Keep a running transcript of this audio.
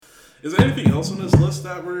Is there anything else on this list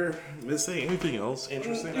that we're missing? Anything else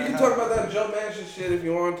interesting? You can talk about that Joe Manchin shit if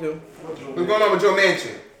you want to. What's going on with Joe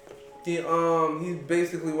Manchin? He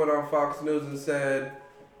basically went on Fox News and said,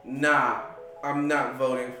 "Nah, I'm not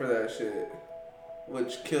voting for that shit,"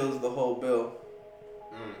 which kills the whole bill.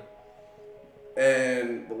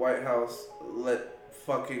 And the White House let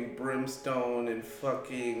fucking brimstone and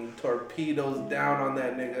fucking torpedoes down on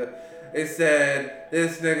that nigga. It said,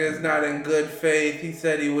 this nigga is not in good faith. He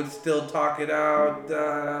said he would still talk it out.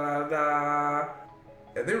 Da, da, da.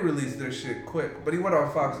 Yeah, they released their shit quick, but he went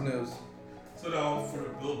on Fox News. So now for the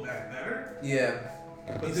Build Back Better? Yeah.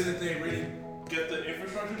 But didn't they really get the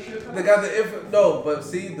infrastructure shit done? They got the no, but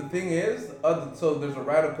see, the thing is, so there's a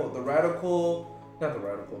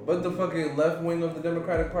but the fucking left wing of the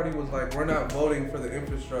Democratic Party was like, we're not voting for the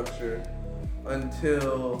infrastructure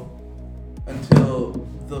until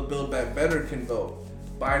the Build Back Better can vote.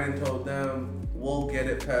 Biden told them, we'll get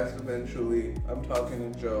it passed eventually. I'm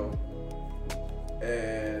talking to Joe.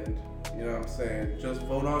 And, you know what I'm saying, just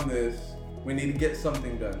vote on this. We need to get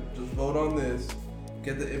something done. Just vote on this,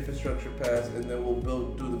 get the infrastructure passed, and then we'll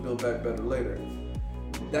do the Build Back Better later.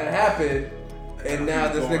 That happened. And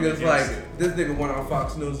now this nigga went on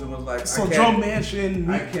Fox News and was like, so Joe Manchin,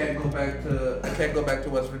 I can't go back to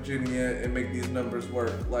West Virginia and make these numbers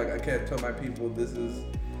work. Like, I can't tell my people this is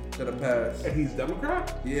gonna pass. And he's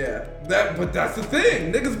Democrat? Yeah. But that's the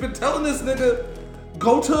thing. Niggas been telling this nigga,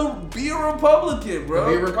 go to be a Republican, bro.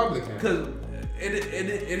 Be a Republican. Cause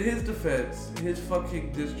in his defense, his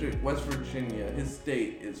fucking district, West Virginia, his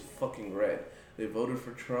state is fucking red. They voted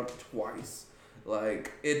for Trump twice.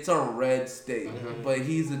 Like, it's a red state, but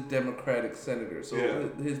he's a Democratic senator, so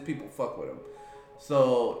his people fuck with him.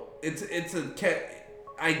 So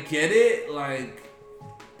I get it, like,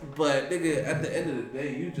 but nigga, at the end of the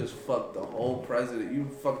day, you just fucked the whole president. You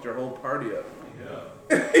fucked your whole party up.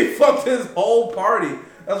 Yeah. He fucked his whole party.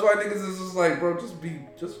 That's why niggas is just like, bro, just be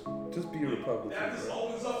a Republican. That just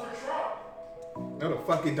opens up for Trump. No, the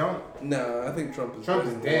fuck it don't. Nah, I think Trump is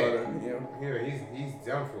dead. Yeah, he's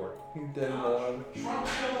done for. He's dead in the water.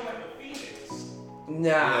 Trump's feeling like a phoenix. Nah.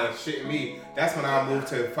 Yeah, shit me. That's when I moved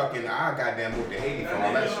to I goddamn moved to Haiti for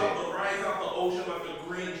all that shit. Rise out the ocean like the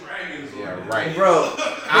green dragons. Yeah, right. Bro,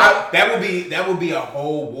 that would be a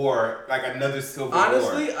whole war, like another civil war.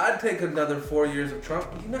 Honestly, I'd take another 4 years of Trump.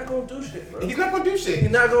 He's not gonna do shit, bro. He's not gonna do shit.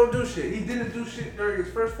 He's not gonna do shit. He didn't do shit during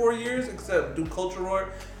his first 4 years except do culture war.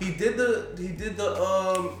 He did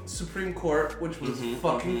the Supreme Court, which was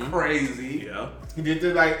fucking crazy. Yeah. He did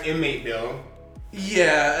the inmate bill.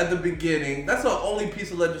 Yeah, at the beginning. That's the only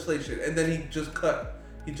piece of legislation. And then he just cut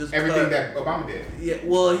everything that Obama did. Yeah,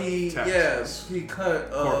 well he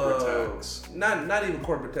cut corporate tax. Not even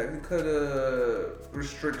corporate tax. He cut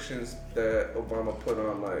restrictions that Obama put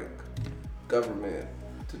on like government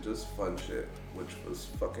to just fund shit, which was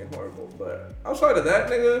fucking horrible. But outside of that,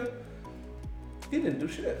 nigga, he didn't do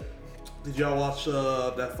shit. Did y'all watch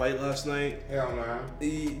that fight last night? Hell no.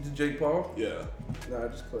 The Jake Paul? Yeah. Nah,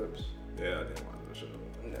 just clips. Yeah, I didn't watch that shit.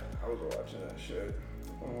 Nah, I wasn't watching that shit.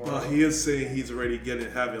 Well, he is saying he's already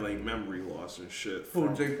having like memory loss and shit.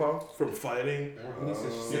 Who, Jake Paul? From fighting.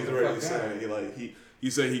 He's already saying he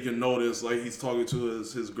said he can notice, like he's talking to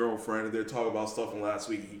his girlfriend and they're talking about stuff from last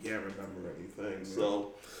week. He can't remember anything.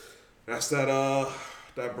 So that's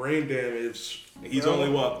that brain damage. He's only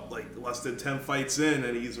less than 10 fights in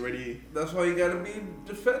and he's already. That's why you gotta be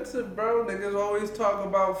defensive, bro. Niggas always talk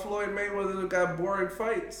about Floyd Mayweather got boring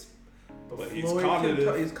fights. But he's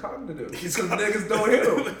cognitive. He's cognitive. Because niggas don't hit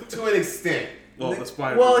him. To an extent. Well, that's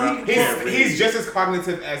fine. Well, he's just as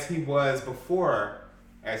cognitive as he was before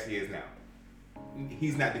as he is now.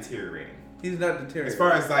 He's not deteriorating. He's not deteriorating.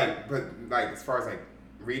 As far as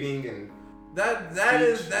reading and that's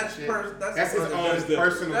his own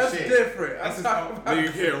personal shit. That's different. That's his own. You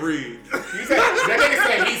can't read. You said that nigga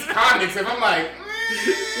said he's cognitive. I'm like,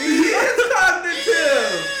 he is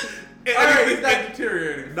cognitive. Alright, he's not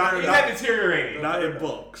deteriorating. He's not deteriorating. Not in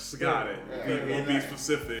books. Got it. We'll be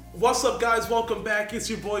specific. What's up, guys? Welcome back. It's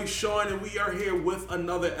your boy Sean, and we are here with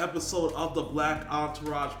another episode of the Black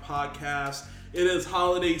Entourage Podcast. It is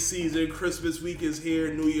holiday season. Christmas week is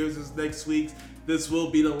here. New Year's is next week. This will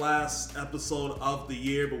be the last episode of the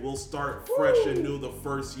year, but we'll start fresh and new the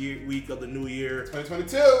first week of the new year.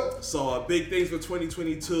 2022. So big things for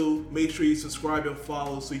 2022. Make sure you subscribe and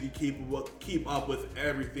follow so you can keep up with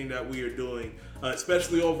everything that we are doing.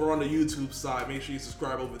 especially over on the YouTube side. Make sure you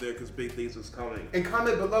subscribe over there because big things is coming. And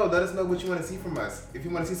comment below. Let us know what you want to see from us. If you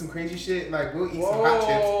want to see some crazy shit, like we'll eat some hot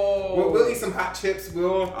chips. We'll eat some hot chips.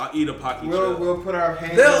 I'll eat a pocky chip. We'll put our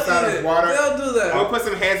hands inside of water. They'll do that. We'll put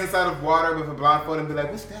some hands inside of water with a blindfold and be like,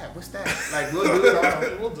 "What's that? What's that?" Like we'll do it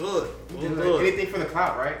all. We'll do it. We'll do it. Anything for the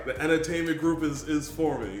clout, right? The entertainment group is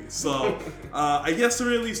forming. So I guess to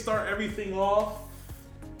really start everything off,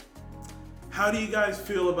 how do you guys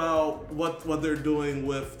feel about what they're doing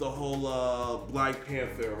with the whole Black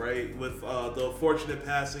Panther, right? With the unfortunate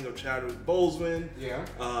passing of Chadwick Boseman. Yeah.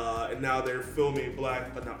 And now they're filming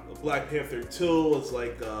Black Panther 2. It's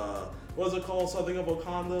like what's it called? Something of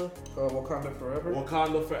Wakanda. Wakanda Forever.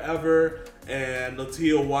 Wakanda Forever, and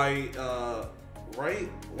Latia White, right?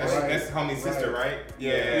 That's homie's sister, right?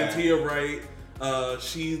 Yeah. Latia Wright.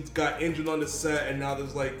 She got injured on the set, and now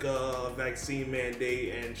there's like a vaccine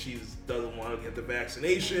mandate, and she doesn't want to get the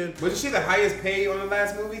vaccination. Wasn't she the highest paid on the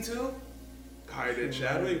last movie too? Higher than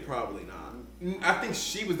Chadwick? Probably not. I think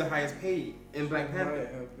she was the highest paid in Black Panther.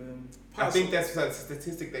 Might have been. I think that's a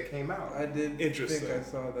statistic that came out. I did Interesting. think I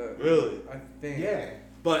saw that. Really? I think. Yeah.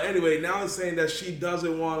 But anyway, now it's saying that she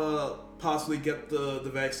doesn't want to possibly get the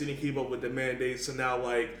vaccine and keep up with the mandates, so now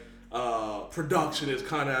like production is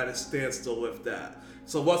kind of at a standstill with that.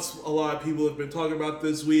 So what's a lot of people have been talking about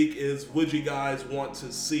this week is, would you guys want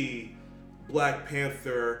to see Black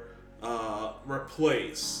Panther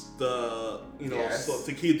replace the, Yes. so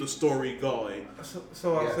to keep the story going?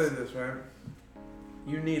 So I'll say this, right?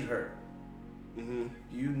 You need her. Mm-hmm.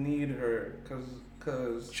 You need her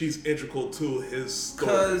because She's integral to his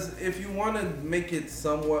story. Because if you want to make it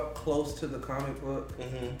somewhat close to the comic book,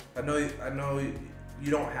 I know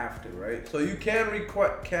you don't have to, right? So you can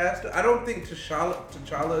recast it. I don't think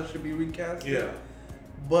T'Challa should be recast. Yeah.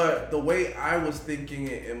 But the way I was thinking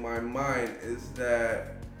it in my mind is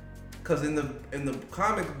that, because in the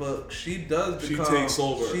comic book she takes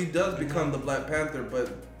over. She does become the Black Panther,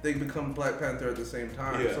 but they become Black Panther at the same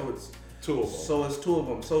time. Yeah. So it's two of them. So it's two of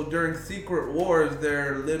them. So during Secret Wars,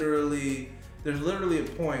 there's literally a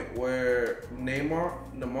point where Namor.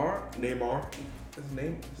 His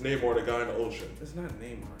name? Namor, the guy in the ocean. It's not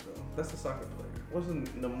Neymar though. That's the soccer player.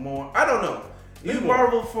 Wasn't Namor? I don't know. You Namor.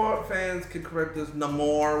 Marvel fans can correct us.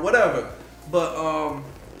 Namor, whatever. But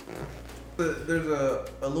there's a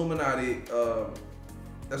Illuminati.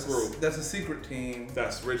 That's a secret team.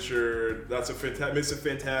 That's Richard. That's Mr.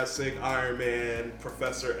 Fantastic, Iron Man,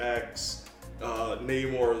 Professor X.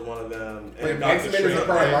 Namor is one of them, and Doctor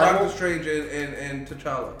Strange and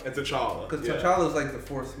T'Challa. And T'Challa. Because T'Challa is like the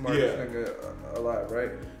fourth smartest nigga alive,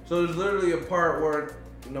 right? So there's literally a part where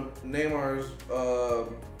Namar's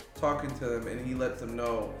talking to them, and he lets them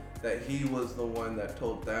know that he was the one that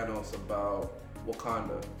told Thanos about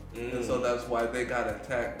Wakanda. And so that's why they got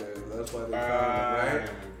attacked there. That's why they found him, right?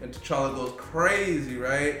 And T'Challa goes crazy,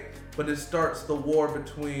 right? But it starts the war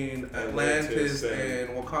between Atlantis and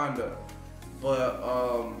Wakanda. But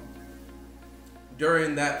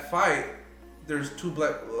during that fight, there's two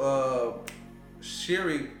black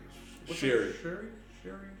Shuri.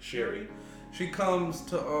 She comes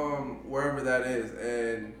to wherever that is,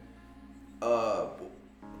 and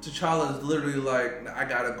T'Challa is literally like, I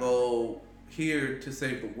gotta go here to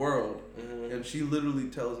save the world, and she literally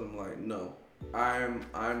tells him like, no, I'm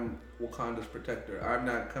Wakanda's protector. I'm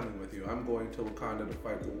not coming with you. I'm going to Wakanda to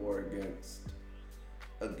fight the war against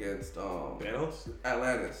Thanos?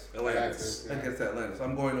 Atlantis. Yeah. Against Atlantis.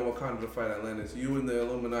 I'm going to Wakanda to fight Atlantis. You and the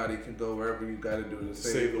Illuminati can go wherever you got to do to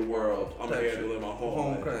save the world. I'm handling my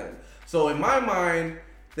home clan. So in my mind,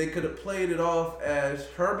 they could have played it off as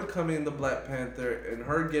her becoming the Black Panther and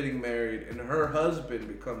her getting married and her husband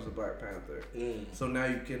becomes the Black Panther. So now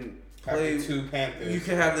you can play have the two Panthers. You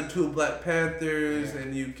can have the two Black Panthers,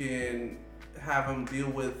 and you can have them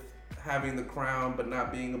deal with having the crown but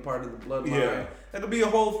not being a part of the bloodline. Yeah. That could be a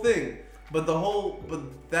whole thing. But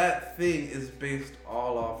that thing is based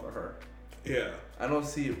all off of her. Yeah. I don't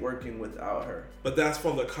see it working without her. But that's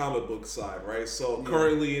from the comic book side, right? So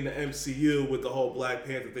currently in the MCU with the whole Black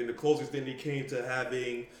Panther thing, the closest thing he came to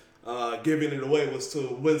having giving it away was to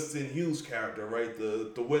Winston Hughes' character, right?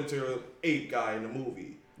 The Winter 8 guy in the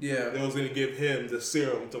movie. Yeah. They was going to give him the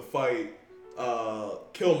serum to fight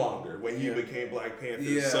Killmonger when he became Black Panther.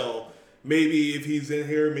 Yeah. So maybe if he's in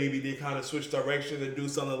here, maybe they kind of switch direction and do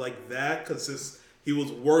something like that, because he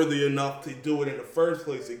was worthy enough to do it in the first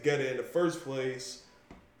place, to get it in the first place.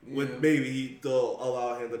 With maybe they'll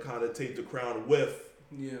allow him to kind of take the crown with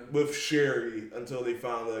Shuri until they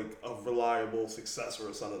found like a reliable successor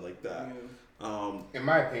or something like that. In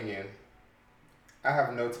my opinion, I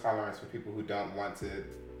have no tolerance for people who don't want to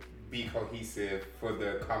be cohesive for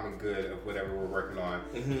the common good of whatever we're working on.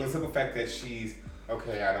 Mm-hmm. So the simple fact that she's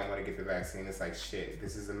okay, I don't want to get the vaccine. It's like shit.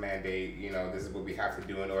 This is a mandate. You know, this is what we have to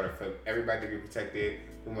do in order for everybody to be protected.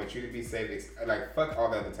 We want you to be safe. Like fuck all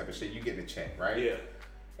the other type of shit. You get the check, right? Yeah.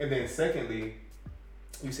 And then secondly,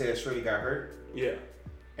 you said Shorty got hurt. Yeah.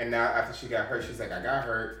 And now after she got hurt, she's like, I got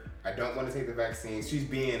hurt. I don't want to take the vaccine.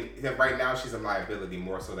 Right now she's a liability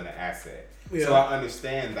more so than an asset. Yeah. So I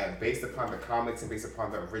understand that based upon the comics and based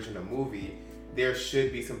upon the original movie, there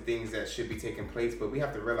should be some things that should be taking place, but we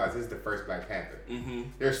have to realize this is the first Black Panther. Mm-hmm.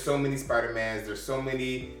 There's so many Spider-Mans, there's so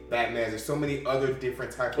many Batmans, there's so many other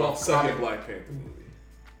different types of second Black Panther movie.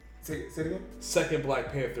 Say it again? Second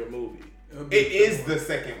Black Panther movie. It is the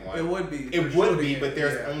second one. It would be. It would be, but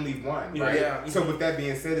there's only one, right? Yeah. So with that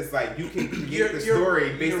being said, it's like you can create the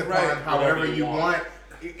story based upon however you want,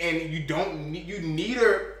 and you don't need, you need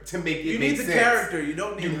her to make it You make need the sense. character. You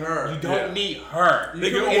don't need her. You don't need her.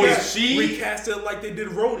 They can always recast it like they did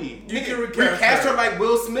Rhodey. You can recast her like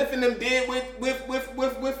Will Smith and them did with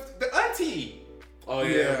the auntie. Oh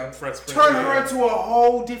yeah, Fred Turn her into a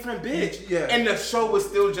whole different bitch. Yeah. And the show was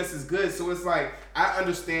still just as good. So it's like I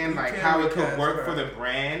understand like how it could work for the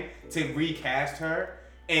brand to recast her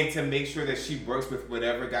and to make sure that she works with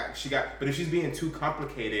whatever she got. But if she's being too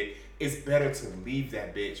complicated, it's better to leave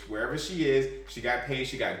that bitch wherever she is. She got paid.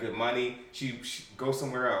 She got good money. She go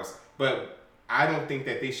somewhere else. But I don't think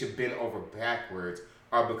that they should bend over backwards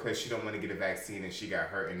or because she don't want to get a vaccine and she got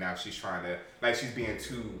hurt and now she's trying to she's being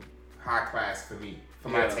too high class for me, for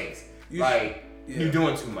my taste. You're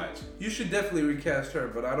doing too much. You should definitely recast her,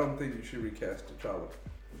 but I don't think you should recast T'Challa.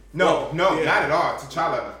 No, not at all.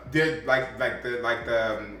 T'Challa, they're like the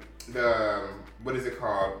what is it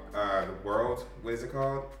called? The world. What is it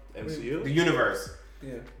called? MCU. The universe.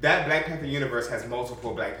 Yeah. That Black Panther universe has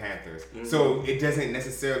multiple Black Panthers, so it doesn't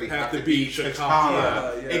necessarily have to be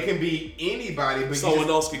T'Challa. Yeah. It can be anybody, but someone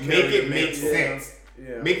else can make it make sense.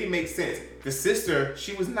 Yeah. Make it make sense. The sister,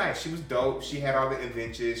 she was nice. She was dope. She had all the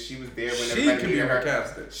inventions. She was there when She everybody can be needed her.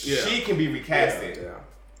 recasted. She can be recasted. Yeah.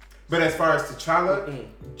 But as far as T'Challa,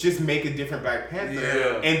 just make a different Black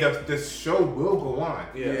Panther, and the show will go on.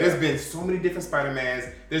 Yeah. There's been so many different Spider-Mans.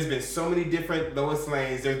 There's been so many different Lois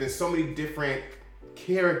Lanes. There's been so many different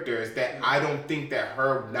characters that I don't think that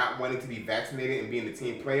her not wanting to be vaccinated and being a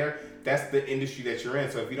team player, that's the industry that you're in.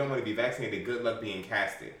 So if you don't want to be vaccinated, good luck being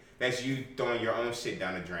casted. That's you throwing your own shit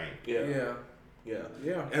down the drain. Yeah.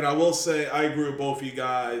 And I will say, I agree with both of you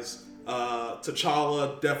guys.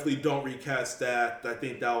 T'Challa, definitely don't recast that. I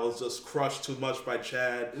think that was just crushed too much by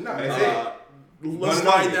Chad. No, that's it. Let's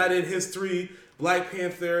find that in history. Black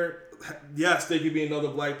Panther, yes, there could be another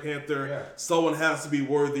Black Panther. Yeah. Someone has to be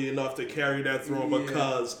worthy enough to carry that throne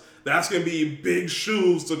because that's going to be big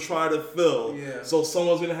shoes to try to fill. Yeah. So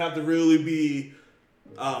someone's going to have to really be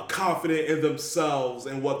confident in themselves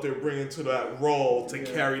and what they're bringing to that role to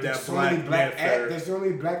carry that Black Panther. There's so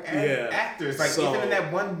many black actors. Like even in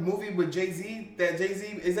that one movie with Jay-Z, that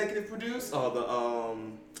Jay-Z executive produced. Oh,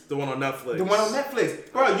 the one on Netflix. The one on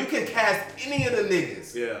Netflix. Bro, you can cast any of the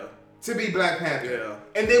niggas. Yeah. To be Black Panther. Yeah.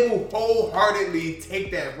 And they will wholeheartedly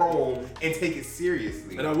take that role and take it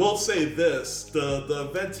seriously. And I will say this, the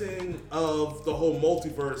inventing of the whole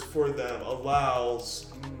multiverse for them allows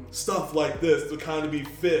stuff like this to kind of be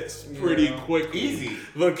fixed pretty quickly. Easy.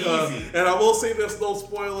 And I will say this, no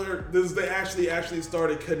spoiler, they actually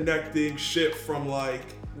started connecting shit from like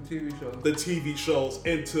the TV shows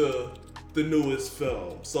into the newest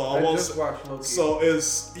film. So I just watched Loki. So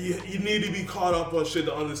you need to be caught up on shit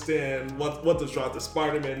to understand what the drop. The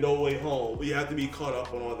Spider-Man No Way Home. You have to be caught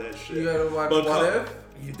up on all that shit. You gotta watch What If?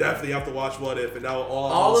 You definitely have to watch What If, and that will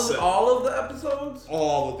all of the episodes.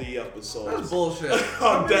 All of the episodes. That's bullshit.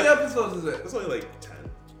 How many episodes is it? It's only like 10.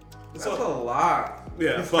 That's a lot.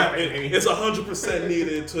 Yeah, but it's 100%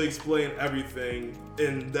 needed to explain everything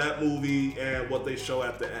in that movie and what they show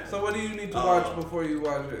at the end. So what do you need to watch before you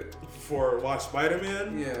watch it? For watch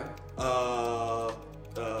Spider-Man? Yeah.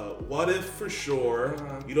 What If for sure.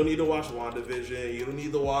 You don't need to watch WandaVision. You don't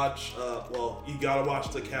need to watch, you gotta watch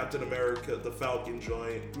the Captain America, the Falcon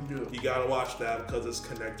joint. You do. You gotta watch that because it's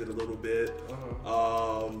connected a little bit.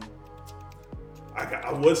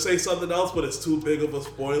 I would say something else, but it's too big of a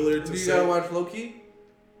spoiler to say. You gotta watch Loki?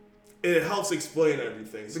 It helps explain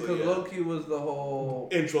everything. Because Loki was the whole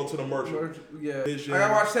intro to the merch. Yeah. Vision. I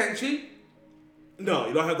gotta watch Shang-Chi? No,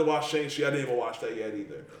 you don't have to watch Shang-Chi. I didn't even watch that yet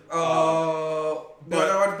either. Do I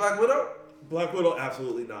gotta watch Black Widow? Black Widow,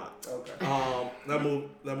 absolutely not. Okay. That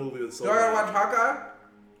movie was so. Do I gotta watch Hawkeye?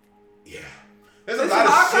 Yeah. There's a lot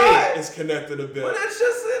of shit. It's connected a bit. But it's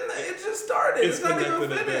just started. It's not even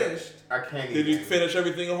finished. I can't even. Did you finish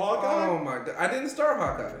everything in Hawkeye? Oh my god. I didn't start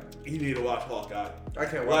Hawkeye. You need to watch Hawkeye. I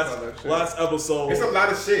can't watch all that shit. Last episode. It's a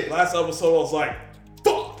lot of shit. Last episode I was like,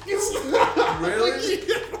 fuck. Really?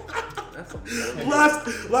 That's a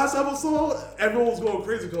last episode, everyone was going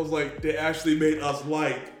crazy because like they actually made us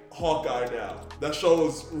like Hawkeye now. That show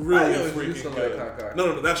is really freaking good. Like Hawkeye.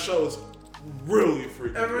 No, that show is really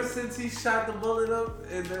freaking Ever good. since he shot the bullet up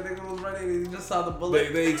and the nigga was running and he just saw the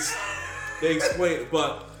bullet. They explained it,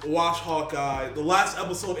 but watch Hawkeye. The last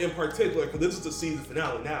episode in particular, because this is the season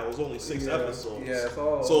finale now. It was only 6 episodes. Yeah, it's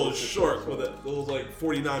all so it's short with it. It was like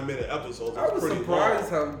 49-minute episodes. I was surprised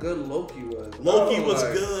how good Loki was. Loki was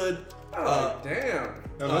good. Damn.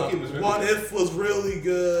 No, Loki was really What good. If was really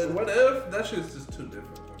good. What If? That shit's just too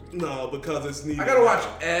different for me. No, because it's needed. I gotta watch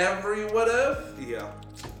every What If. Yeah.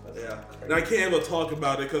 And I can't even talk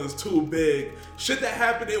about it because it's too big. Shit that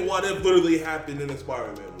happened in What If literally happened in a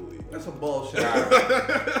Spider-Man movie. That's some bullshit.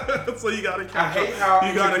 So you gotta catch I hate how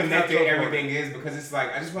you gotta interconnected catch up everything is because it's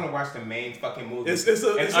like I just want to watch the main fucking movie. It's a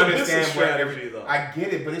business strategy though. I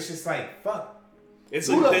get it, but it's just like fuck. It's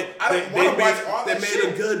I don't want to watch all they that made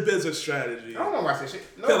shit. a good business strategy. I don't want to watch that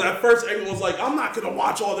shit. No. Because at first everyone was like, I'm not gonna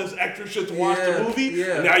watch all this extra shit to watch the movie.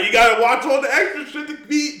 Yeah. And now you gotta watch all the extra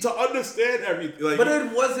shit to understand everything. Like, But it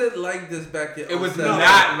wasn't like this back in. It was 07.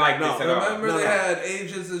 not like this at all. Remember they had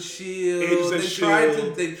Agents of S.H.I.E.L.D. Agents of S.H.I.E.L.D..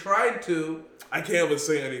 They tried to, I can't even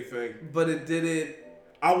say anything. but it didn't.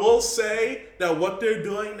 I will say that what they're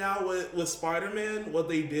doing now with Spider-Man, what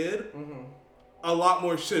they did, a lot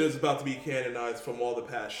more shit is about to be canonized from all the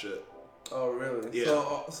past shit. Oh really?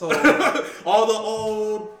 Yeah. So all the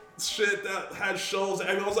old shit that had shows,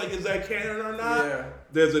 everyone was like, is that canon or not? Yeah.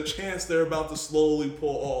 There's a chance they're about to slowly pull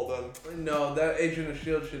all of them. No, that Agent of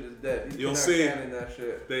S.H.I.E.L.D. shit is dead. You'll see. Canon that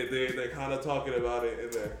shit. They're kind of talking about it in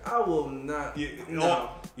there. I will not.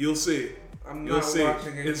 You'll see. I'm You'll not see.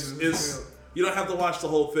 watching Agents of It's S.H.I.E.L.D. you don't have to watch the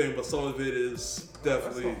whole thing, but some of it is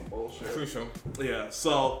definitely That's some bullshit. Crucial. yeah.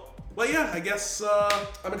 So, but yeah, I guess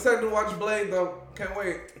I'm excited to watch Blade though. Can't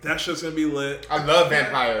wait. that shit's gonna be lit. I love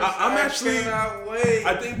vampires. I'm actually. cannot wait.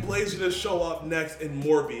 I think Blade's gonna show up next in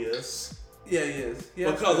Morbius. Yeah, he is.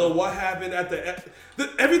 Because of what happened at the end.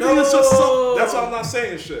 Everything is just so. That's why I'm not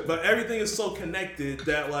saying shit. But everything is so connected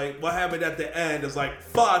that like what happened at the end is like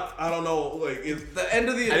fuck. I don't know. Like it's the end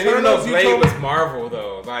of the I didn't even know Eternals. Blade was Marvel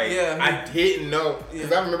though. Like Yeah, I didn't know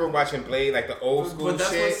because I remember watching Blade like the old school But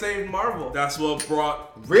that's shit. what saved Marvel. that's what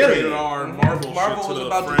brought Really? rated R and Marvel Marvel shit to was the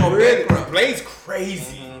about to front. go Really? bankrupt. Blade's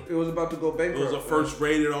crazy. It was about to go It bankrupt. was the first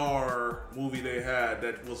rated R movie they had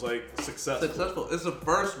that was like successful. It's the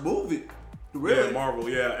first movie. Really? Yeah, Marvel,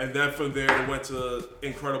 yeah. And then from there, it went to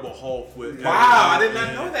Incredible Hulk with Wow, I did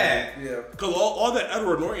not know that. Yeah. Because all the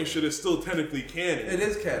Edward Norton shit is still technically canon. It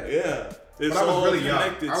is canon. Yeah. It's But I was all really young.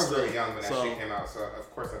 connected I was stuff. really young when that So, shit came out, so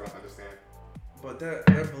of course I don't understand. But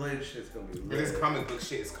that Blade shit's gonna be But lit. this comic book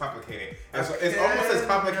shit is complicated. It's almost as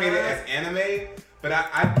complicated as anime, but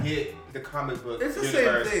I get the comic book It's the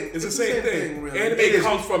universe. same thing. It's the same thing. really. Anime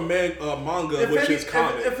comes from manga, which is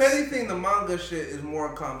comics. If anything, the manga shit is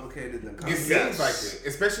more complicated than It comics. seems like it,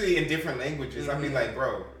 especially in different languages. I'd be like,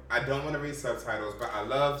 bro, I don't want to read subtitles, but I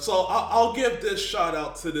love. So I'll give this shout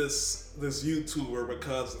out to this YouTuber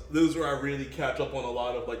because this is where I really catch up on a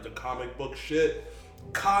lot of like the comic book shit.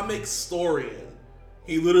 Comic Storian.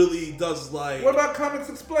 He literally does like. What about Comics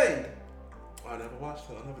Explained? I never watched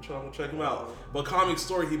it. I never tried to check him out. But Comic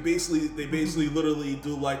Story, they basically literally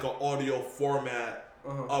do like an audio format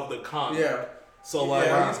of the comic. Yeah. So like,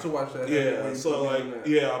 I used to watch that. yeah. So like,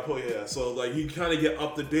 yeah. So like, you kind of get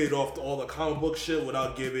up to date off all the comic book shit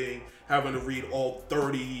without having to read all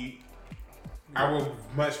 30. I would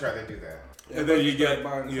much rather do that. And then you get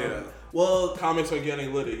Well, comics are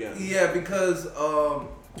getting lit again. Yeah, because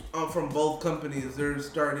from both companies, they're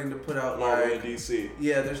starting to put out Marvel like and DC.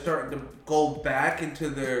 Yeah, they're starting to go back into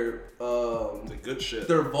their The good shit.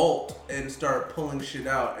 their vault and start pulling shit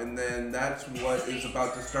out, and then that's what is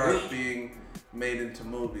about to start being made into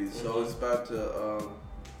movies. So it's about to.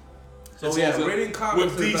 So yeah, reading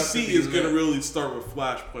comics with DC is gonna really start with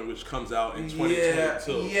Flashpoint, which comes out in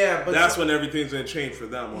 2022. Yeah, but that's when everything's gonna change for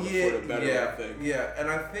them for the better. I think. Yeah, and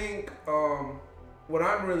I think what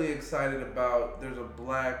I'm really excited about, there's a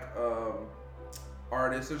black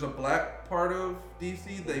artist. There's a black part of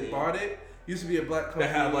DC. They bought it. Used to be a black company.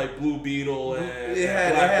 They had like Blue Beetle and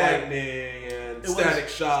Black Lightning and Static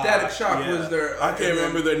Shock. Static Shock was their. I can't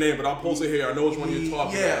remember their name, but I'll post it here. I know which one you're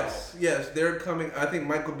talking about. Yes, they're coming. I think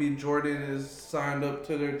Michael B. Jordan is signed up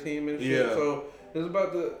to their team and shit. Yeah. So it's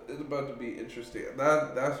about to be interesting.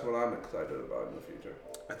 That's what I'm excited about in the future.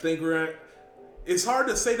 I think it's hard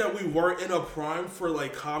to say that we weren't in a prime for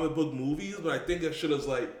like comic book movies, but I think that shit is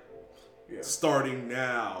like starting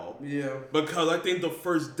now. Yeah. Because I think the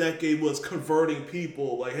first decade was converting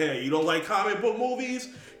people. Like, hey, you don't like comic book movies?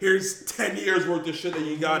 Here's 10 years worth of shit that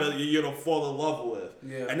you're gonna fall in love with.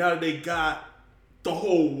 Yeah. And now that they got the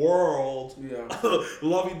whole world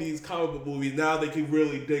loving these comic book movies, now they can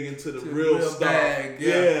really dig into the real stuff. Bag,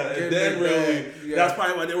 and then really, that's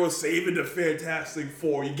probably why they were saving the Fantastic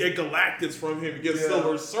Four. You get Galactus from him, you get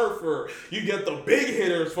Silver Surfer, you get the big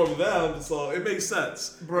hitters from them, so it makes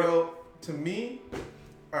sense. Bro, to me,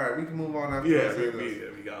 alright, we can move on after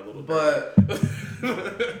we got a little but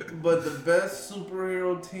the best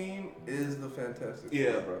superhero team is the Fantastic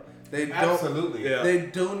Four, bro. They don't, absolutely. They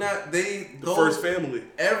do not. The first family.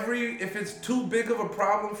 If it's too big of a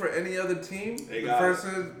problem for any other team,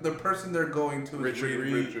 the person they're going to is Reed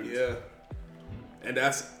Richards. Yeah. And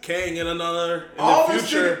that's Kang in the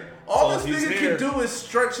future. All this nigga can do is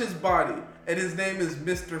stretch his body, and his name is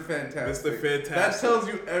Mr. Fantastic. Mr. Fantastic. That tells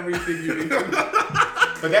you everything you need to know.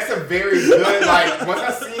 But that's a very good, like, once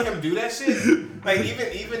I see him do that shit, like,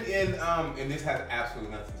 even in, and this has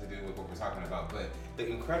absolutely nothing to do with what we're talking about, but The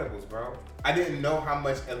Incredibles, bro. I didn't know how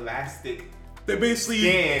much elastic They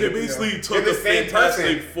basically took the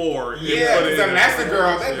Fantastic Four. Yeah, because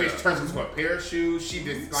Elastigirl, that bitch turns into a parachute. She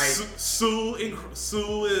just like Sue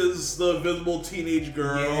is the invisible teenage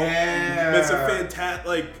girl. Yeah, Mr. Fantastic,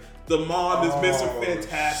 like the mom is Mr.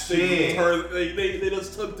 Fantastic. They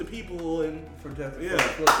just took the people and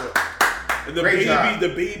And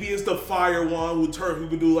the baby is the fire one who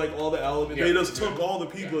can do like all the elements. They just took all the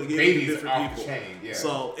people and gave it to different people.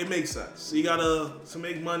 So it makes sense. To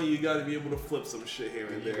make money, you gotta be able to flip some shit here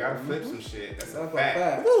and there. You gotta flip some shit. That's a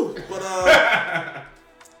fact. Woo.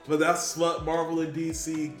 But that's what Marvel and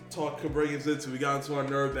DC talk could bring us into. We got into our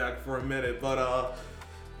nerd back for a minute, but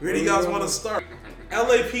where do you guys want to start?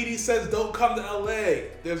 LAPD says don't come to LA.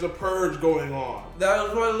 There's a purge going on. That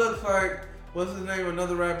was what it looks like. What's his name?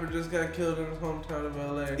 Another rapper just got killed in his hometown of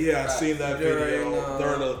LA. Yeah, I seen that video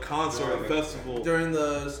during a concert or festival. During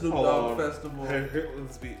the Snoop Dogg festival. I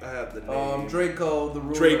have the name. Draco, the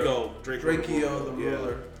ruler. Drakeo, the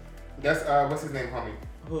ruler. That's what's his name, homie?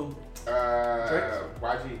 Who?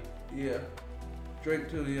 YG. Yeah. Drake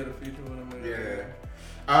too. He had a feature with him. Yeah.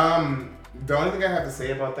 The only thing I have to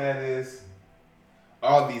say about that is,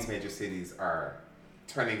 all these major cities are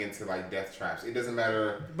turning into like death traps. It doesn't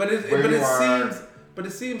matter. But it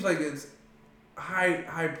seems like it's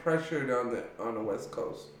high pressured on the West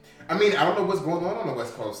Coast. I mean, I don't know what's going on the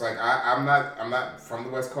West Coast. Like I'm not from the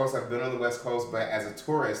West Coast. I've been on the West Coast, but as a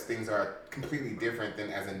tourist, things are completely different than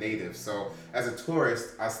as a native. So as a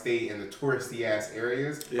tourist, I stay in the touristy ass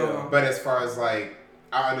areas. Yeah. But as far as like,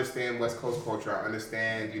 I understand West Coast culture. I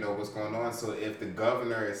understand, what's going on. So if the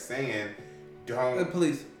governor is saying, don't... The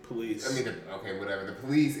police. I mean, whatever. If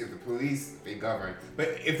the police, they govern.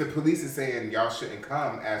 But if the police is saying y'all shouldn't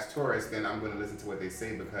come as tourists, then I'm going to listen to what they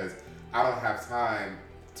say because I don't have time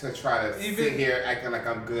to try to sit here acting like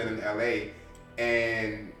I'm good in LA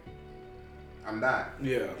and I'm not.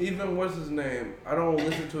 Yeah. Even, what's his name? I don't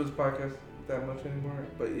listen to his podcast that much anymore,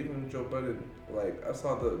 but even Joe Budden, like, I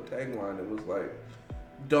saw the tagline. It was like,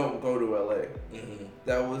 don't go to LA. Mm-hmm.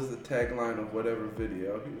 That was the tagline of whatever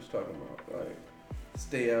video he was talking about. Like,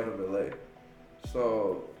 stay out of LA.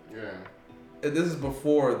 So yeah, and this is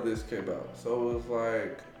before this came out. So it was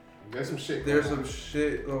like there's some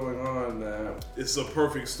shit going on that it's a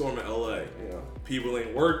perfect storm in LA. Yeah, people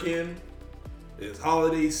ain't working. It's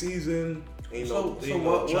holiday season. What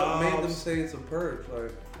made them say it's a purge?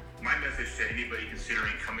 Like, my message to anybody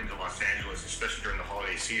considering coming to Los Angeles, especially during the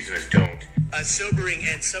holiday season, is don't. A sobering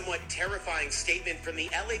and somewhat terrifying statement from the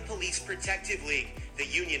LA Police Protective League, the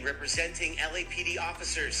union representing LAPD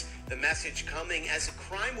officers. The message coming as a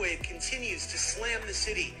crime wave continues to slam the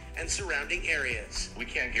city and surrounding areas. We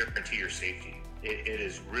can't guarantee your safety. It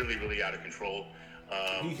is really, really out of control.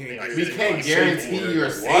 We can't guarantee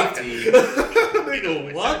your safety.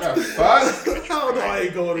 Nigga, what the fuck? How do I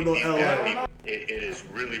ain't going to no LA? It is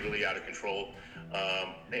really, really out of control.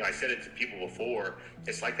 I said it to people before.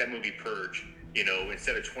 It's like that movie Purge.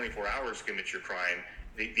 Instead of 24 hours to commit your crime,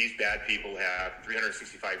 these bad people have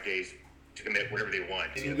 365 days to commit whatever they want.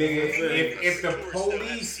 If the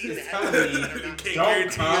police is telling me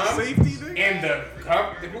don't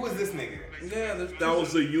come, who is this nigga? Yeah, that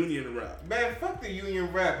was the union rep. Man, fuck the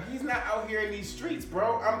union rep. He's not out here in these streets,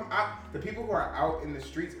 bro. The people who are out in the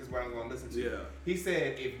streets is what I'm going to listen to. Yeah. He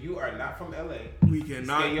said, if you are not from LA, we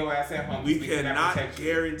cannot stay your ass at home. We cannot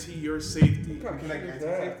guarantee your safety.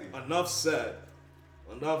 Safety. Enough said.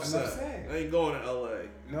 I ain't going to LA.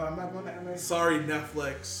 No, I'm not going to LA. Sorry,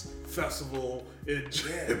 Netflix. festival in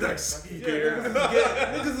next year.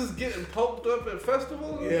 Niggas is getting poked up at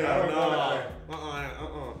festivals?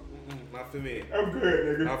 Not for me. I'm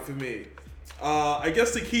good, nigga. Not for me. I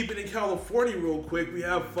guess to keep it in California real quick, we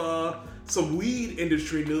have some weed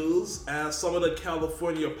industry news, as some of the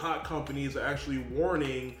California pot companies are actually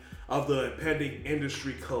warning of the impending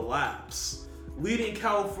industry collapse. Leading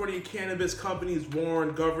California cannabis companies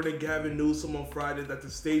warned Governor Gavin Newsom on Friday that the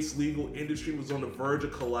state's legal industry was on the verge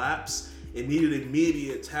of collapse and needed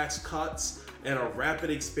immediate tax cuts and a rapid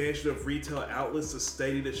expansion of retail outlets to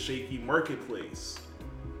steady the shaky marketplace.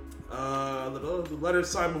 The letter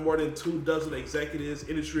signed by more than 24 executives,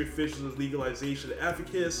 industry officials, and legalization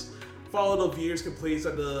advocates followed of years' complaints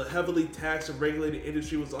that the heavily taxed and regulated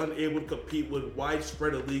industry was unable to compete with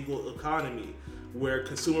widespread illegal economy, where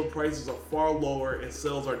consumer prices are far lower and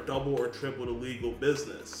sales are double or triple the legal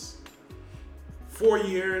business. 4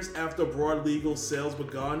 years after broad legal sales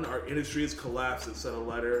begun, our industry has collapsed, it said a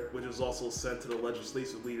letter, which is also sent to the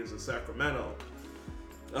legislative leaders in Sacramento.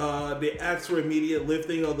 They asked for immediate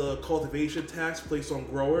lifting of the cultivation tax placed on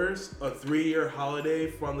growers, a 3-year holiday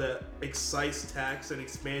from the excise tax, and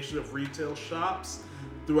expansion of retail shops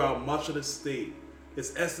throughout much of the state.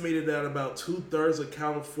 It's estimated that about 2/3 of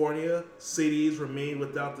California cities remain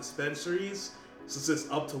without dispensaries, since it's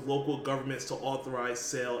up to local governments to authorize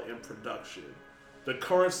sale and production. The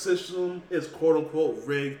current system is quote-unquote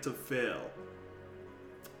rigged to fail.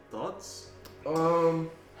 Thoughts? Go ahead.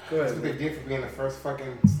 That's what they did for being the first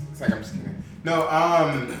fucking. It's like, I'm just kidding. No,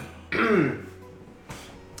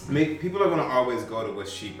 people are gonna always go to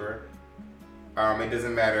what's cheaper. It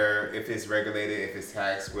doesn't matter if it's regulated, if it's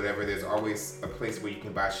taxed, whatever. There's always a place where you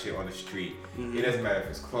can buy shit on the street. Mm-hmm. It doesn't matter if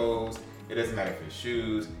it's clothes. It doesn't matter if it's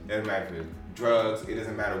shoes. It doesn't matter if it's drugs. It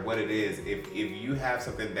doesn't matter what it is. If you have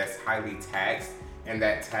something that's highly taxed, and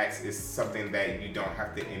that tax is something that you don't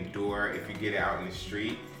have to endure if you get it out in the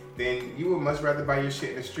street, then you would much rather buy your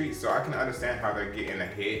shit in the street. So I can understand how they're getting a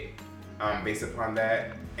hit based upon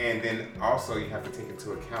that. And then also you have to take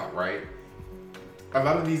into account, right? A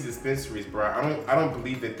lot of these dispensaries, bro, I don't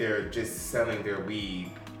believe that they're just selling their weed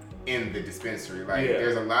in the dispensary. Like,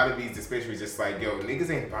 there's a lot of these dispensaries just like, yo, niggas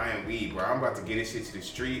ain't buying weed, bro. I'm about to get this shit to the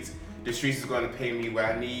streets. The streets is going to pay me what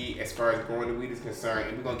I need as far as growing the weed is concerned,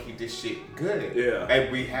 and we're going to keep this shit good. Yeah. Like,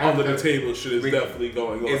 we have under the table shit is definitely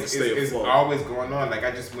going on to stay afloat. It's always going on. Like,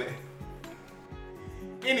 I just went...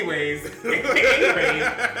 Anyways,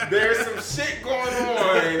 there's some shit going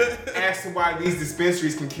on as to why these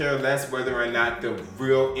dispensaries can care less whether or not the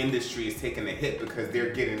real industry is taking a hit, because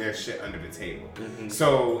they're getting their shit under the table. Mm-hmm.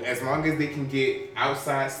 So as long as they can get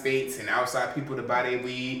outside states and outside people to buy their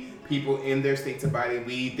weed, people in their state to buy their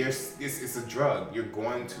weed, it's a drug. You're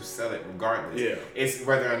going to sell it regardless. Yeah. It's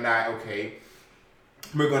whether or not, okay,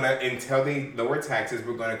 we're going to, until they lower taxes,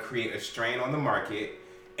 we're going to create a strain on the market.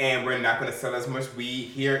 And we're not going to sell as much weed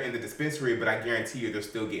here in the dispensary, but I guarantee you they're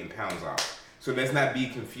still getting pounds off. So let's not be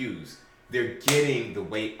confused. They're getting the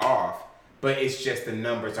weight off, but it's just the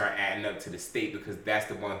numbers aren't adding up to the state, because that's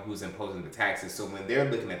the one who's imposing the taxes. So when they're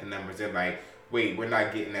looking at the numbers, they're like, wait, we're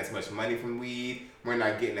not getting as much money from weed. We're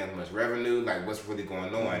not getting as much revenue. Like, what's really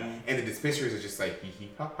going on? Mm-hmm. And the dispensaries are just like, hee hee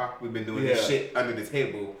ha ha. We've been doing this shit under the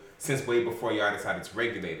table since way before y'all decided to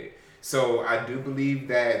regulate it. So I do believe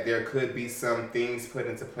that there could be some things put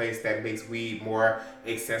into place that makes weed more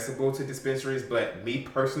accessible to dispensaries. But me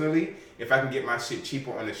personally, if I can get my shit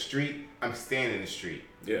cheaper on the street, I'm staying in the street.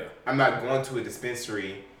 Yeah. I'm not going to a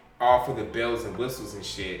dispensary all for the bells and whistles and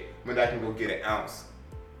shit when I can go get an ounce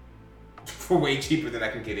for way cheaper than I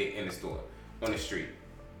can get it in the store, on the street.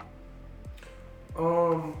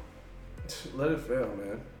 Let it fail,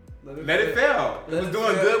 man. Let it fail. It was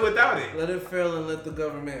doing good without it. Let it fail and let the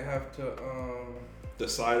government have to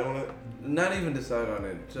decide on it. Not even decide on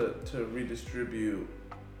it, to redistribute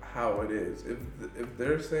how it is. If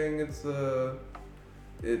they're saying it's a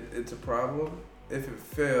problem, if it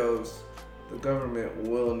fails, the government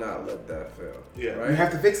will not let that fail. Yeah, right? You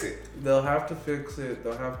have to fix it. They'll have to fix it.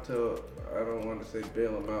 They'll have to, I don't want to say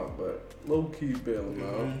bail them out, but low key bail them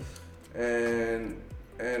out.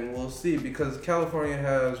 And we'll see, because California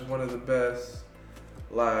has one of the best,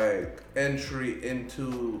 like, entry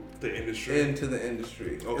into the industry.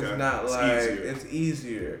 Okay. It's not it's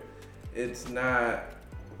easier. It's not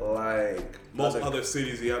like most other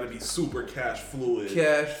cities. You have to be super cash fluid.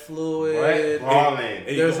 Right?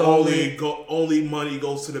 And there's only money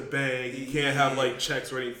goes to the bank. You can't have like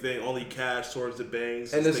checks or anything. Only cash towards the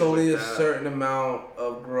banks. And it's only like a certain amount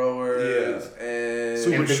of growers. Yeah.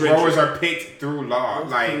 And the growers are picked through law.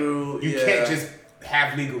 Like you can't just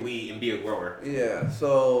have legal weed and be a grower. Yeah.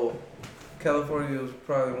 So California is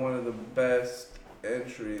probably one of the best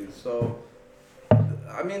entry. So,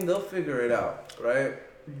 I mean, they'll figure it out, right?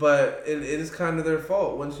 But it is kind of their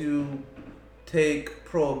fault once you take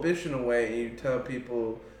prohibition away and you tell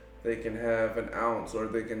people they can have an ounce or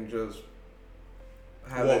they can just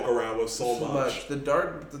walk around with so much. The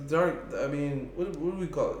dark. I mean, what do we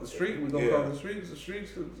call it? The street. We're gonna call it the streets. The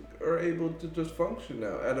streets are able to just function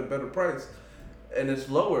now at a better price, and it's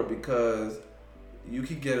lower because you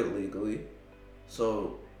can get it legally.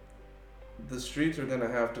 So the streets are gonna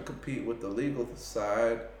have to compete with the legal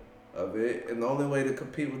side of it, and the only way to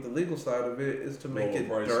compete with the legal side of it is to make it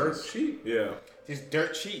dirt cheap. Yeah, just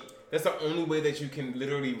dirt cheap. That's the only way that you can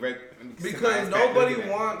literally because nobody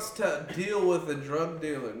wants to deal with a drug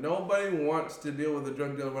dealer. Nobody wants to deal with a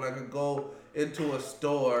drug dealer when I could go into a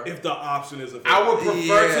store. If the option is available. I would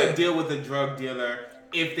prefer to deal with a drug dealer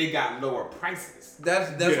if they got lower prices.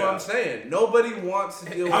 That's what I'm saying. Nobody wants to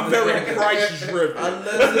deal with. I'm very price driven.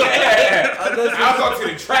 Unless I'll go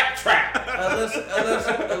to the trap.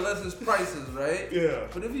 Unless it's prices, right? Yeah.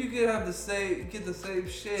 But if you get the same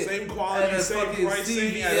shit, same quality, same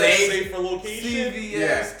pricing, at a safer location,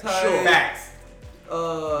 CVS type, sure. Facts.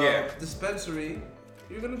 Dispensary.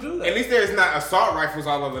 You're gonna do that. At least there's not assault rifles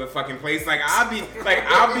all over the fucking place. I'll be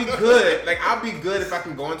good. I'll be good if I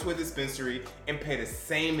can go into a dispensary and pay the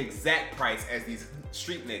same exact price as these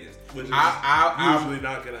street niggas. Which is usually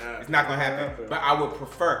not gonna happen. It's not gonna happen. But I would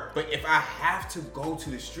prefer. But if I have to go to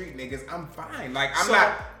the street niggas, I'm fine.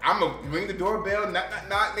 I'm gonna ring the doorbell,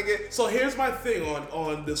 knock, nigga. So here's my thing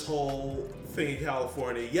on this whole thing in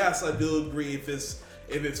California. Yes, I do agree if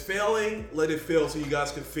it's failing, let it fail so you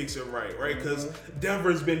guys can fix it right? Because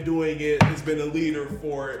Denver's been doing it, has been a leader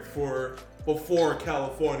for it for before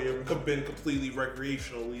California been completely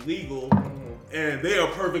recreationally legal, and they are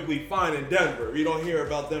perfectly fine in Denver. You don't hear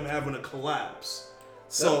about them having a collapse.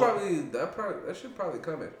 So that should probably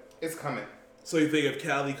come in. It's coming. So you think if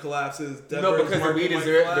Cali collapses, Denver? No, because the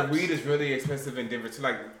weed is really expensive in Denver too.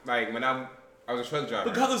 Like when I was a truck driver.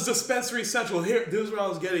 Because it's dispensary central. Here's what I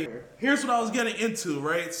was getting. Here's what I was getting into,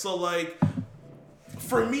 right? So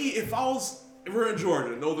for me, we're in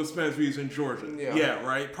Georgia, no dispensaries in Georgia. Yeah,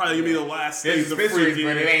 right. Probably gonna be the last state to freaking.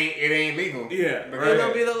 But it ain't legal. Yeah, right. It's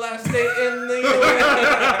gonna be the last state in the union.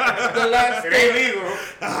 The last state. It ain't legal.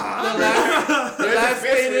 The last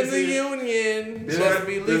state in the union. It's gonna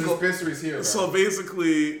be legal. There's dispensaries here. Bro. So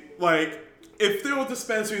basically, if there were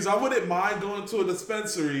dispensaries, I wouldn't mind going to a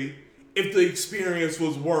dispensary if the experience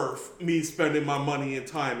was worth me spending my money and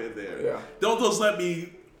time in there. Yeah. Don't just let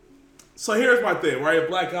me. So here's my thing, right?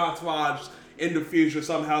 Black Entourage in the future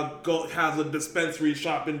somehow has a dispensary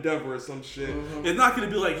shop in Denver or some shit. It's not going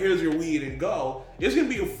to be like, here's your weed and go. It's going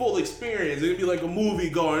to be a full experience. It's going to be like a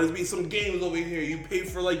movie going. There's going to be some games over here. You pay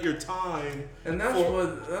for your time. And that's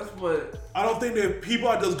what I don't think that people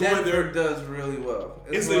are just going there. Denver does really well.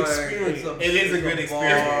 It's an experience. It is a good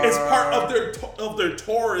experience. It's part of their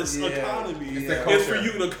tourist economy. It's for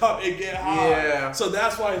you to come and get high. Yeah. So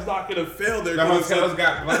that's why it's not going to fail there. The hotels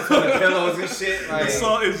got blunts on the pillows and shit.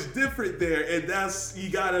 So it's different there. And you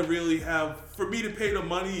gotta really have, for me to pay the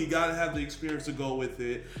money, you gotta have the experience to go with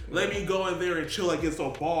it. Let me go in there and chill like it's a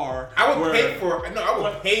bar. I would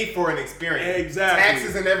pay for an experience. Exactly.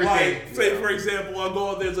 Taxes and everything. Say for example, I'll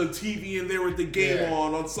go in there's a TV in there with the game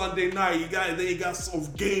on Sunday night. You got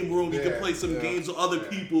some game room. You can play some games with other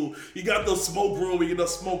people. You got the smoke room where you can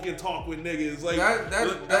smoke and talk with niggas.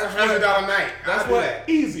 That's $100 a night.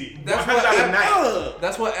 Easy. That's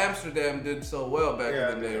what Amsterdam did so well back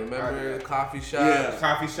in the day. Remember coffee shops? Yeah,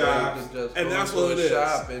 coffee shops. And that's what it is.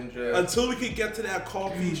 And until we can get to that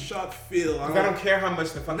coffee shop feel. I don't care how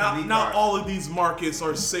much the fucking weed not all of these markets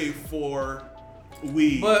are safe for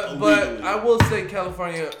weed. But I will say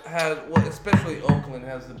California has, especially Oakland,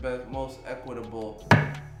 has the most equitable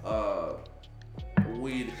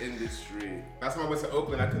weed industry. That's why I went to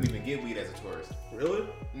Oakland. I couldn't even get weed as a tourist. Really?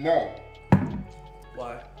 No.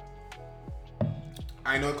 Why?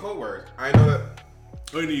 I know the code word. I know that.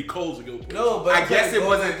 You need codes to go. No, but I guess it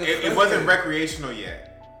wasn't recreational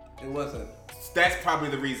yet. It wasn't. That's probably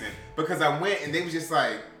the reason. Because I went and they was just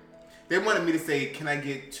like, they wanted me to say, can I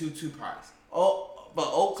get 2 Tupacs? Oh, but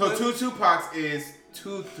Oakland. So 2 Tupacs is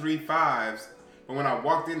 2 3-5s. But when I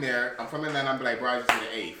walked in there, I'm from Atlanta. I'm like, bro, I just need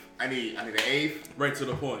an eighth. I need an eighth. Right to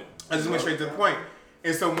the point. I just went straight to the point.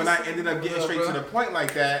 And so when I ended up getting straight to the point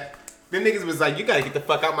like that, the niggas was like, you gotta get the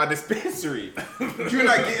fuck out my dispensary. You're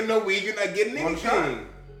not getting no weed, you're not getting anything.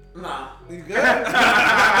 Nah. You good?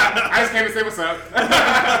 I just came to say what's up.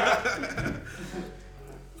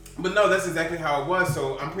 But no, that's exactly how it was.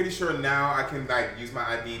 So I'm pretty sure now I can use my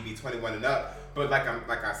ID, be 21 and up. But like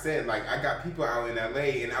I said, I got people out in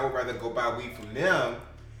LA and I would rather go buy weed from them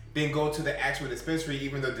than go to the actual dispensary,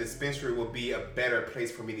 even though the dispensary will be a better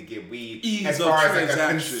place for me to get weed Ease as of far as like a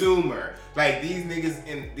transaction. consumer. Like these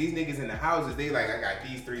niggas in the houses, they like, I got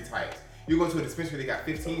these 3 types. You go to a dispensary, they got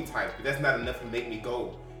 15 types, but that's not enough to make me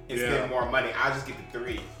go and spend more money. I'll just get the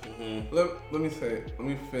 3. Mm-hmm. Let me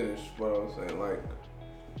finish what I was saying. Like,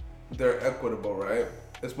 they're equitable, right?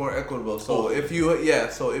 It's more equitable. So if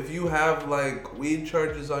you have like weed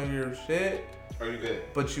charges on your shit, are you good?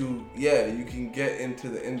 But you can get into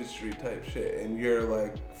the industry type shit, and you're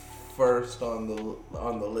like first on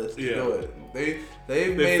the list to do it.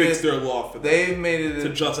 They fixed their law for that. They've made it to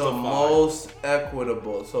justify the most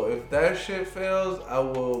equitable. So if that shit fails, I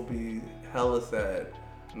will be hella sad.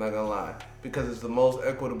 I'm not gonna lie, because it's the most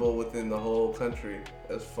equitable within the whole country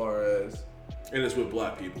as far as. And it's with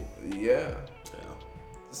black people. Yeah.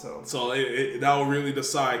 So that will really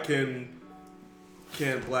decide can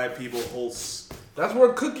black people host. That's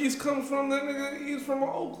where Cookies come from. That nigga, he's from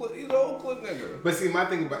Oakland. He's an Oakland nigga. But see, my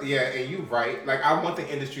thing about and you right. Like I want the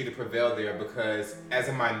industry to prevail there because as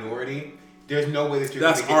a minority, there's no way that you're.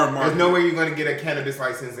 That's gonna our get, market. There's no way you're going to get a cannabis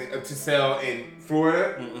license to sell in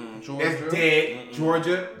Florida. Georgia, that's dead.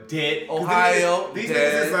 Georgia, dead. Ohio, these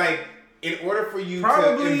dead. niggas is like. In order for you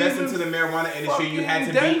Probably to invest into the marijuana industry, you had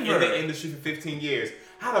to be in the industry for 15 years.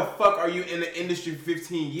 How the fuck are you in the industry for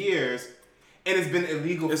 15 years and it's been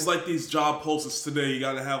illegal? It's like these job posters today. You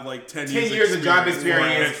gotta have like 10 years of job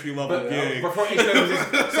experience. Entry level gig.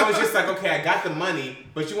 So it's just like, okay, I got the money,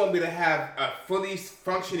 but you want me to have a fully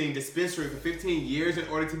functioning dispensary for 15 years in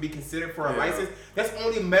order to be considered for a license? That's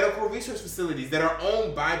only medical research facilities that are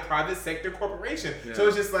owned by private sector corporations. Yeah. So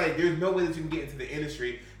it's just like, there's no way that you can get into the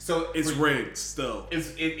industry. So it's rigged still.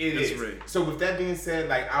 It is rigged. So with that being said,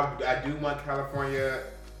 like I do want California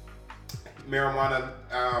marijuana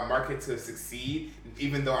market to succeed,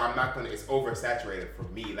 even though I'm not gonna. It's oversaturated for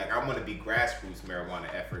me. Like I want to be grassroots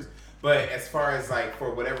marijuana efforts. But as far as like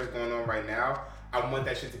for whatever's going on right now, I want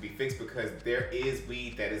that shit to be fixed because there is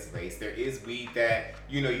weed that is laced. There is weed that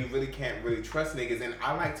you really can't really trust niggas. And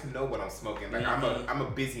I like to know what I'm smoking. Like I'm a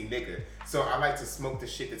busy nigga, so I like to smoke the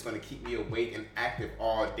shit that's gonna keep me awake and active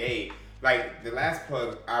all day. Like, the last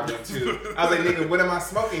plug I went to, I was like, nigga, what am I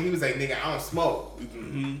smoking? He was like, nigga, I don't smoke.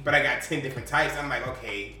 But I got 10 different types. I'm like,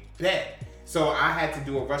 okay, bet. So I had to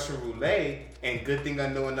do a Russian roulette, and good thing I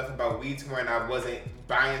know enough about weed to where I wasn't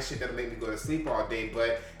buying shit that'll make me go to sleep all day.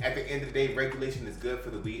 But at the end of the day, regulation is good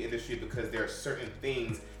for the weed industry because there are certain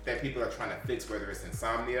things that people are trying to fix, whether it's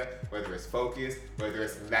insomnia, whether it's focus, whether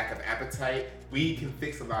it's lack of appetite. Weed can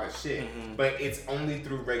fix a lot of shit, but it's only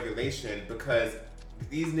through regulation because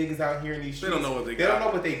these niggas out here in these streets, they don't know what they got. They don't know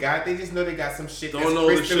what they got. They just know they got some shit don't know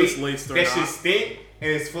if the shit's laced or not. That shit stink and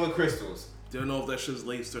it's full of crystals. They don't know if that shit's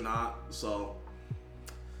laced or not. So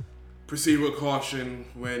proceed with caution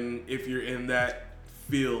if you're in that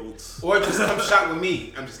field. Or just come shop with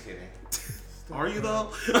me. I'm just kidding. Are you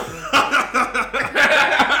though?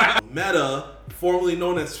 Meta, formerly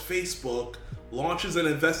known as Facebook, launches an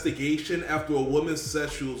investigation after a woman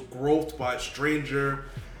said she was groped by a stranger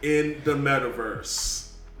in the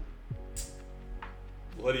metaverse.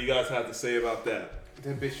 What do you guys have to say about that?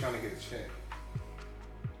 That bitch trying to get a check.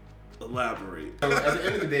 Elaborate. So at the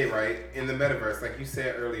end of the day, right, in the metaverse, like you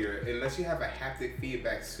said earlier, unless you have a haptic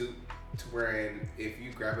feedback suit to wherein if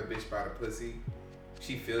you grab a bitch by the pussy,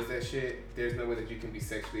 she feels that shit, there's no way that you can be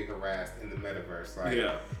sexually harassed in the metaverse.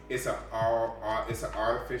 Like, it's an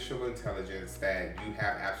artificial intelligence that you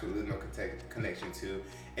have absolutely no connection to.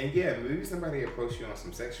 And yeah, maybe somebody approached you on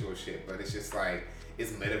some sexual shit, but it's just like,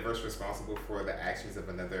 is metaverse responsible for the actions of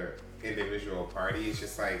another individual party? It's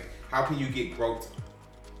just like, how can you get groped?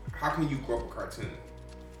 How can you grope a cartoon?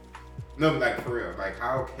 No, like for real. Like,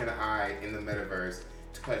 how can I in the metaverse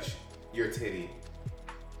touch your titty?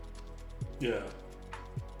 Yeah.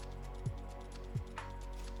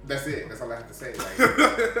 That's it. That's all I have to say. Like,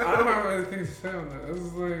 I don't have anything to say on that.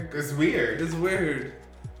 It's like it's weird. It's weird.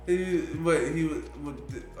 Okay.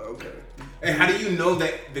 And how do you know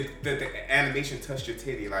that the animation touched your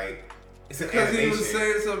titty? Like, it's an animation. Because he was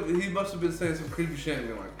saying some. He must have been saying some creepy shit and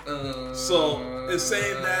like. So it's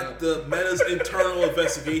saying that the Meta's internal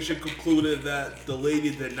investigation concluded that the lady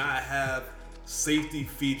did not have safety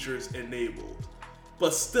features enabled.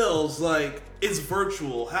 But still, it's like, it's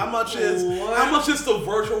virtual. How much is the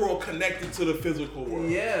virtual world connected to the physical world?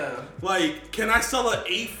 Yeah. Like, can I sell an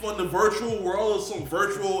eighth on the virtual world of some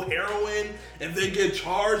virtual heroin and then get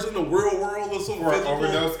charged in the real world of some for physical an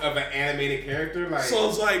overdose of an animated character? Like, so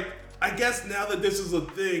it's like, I guess now that this is a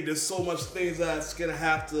thing, there's so much things that's gonna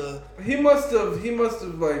have to. He must have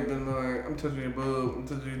like been like, I'm touching your boob, I'm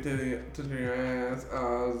touching your titty, I'm touching your ass.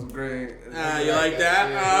 Oh, it's great. You like that?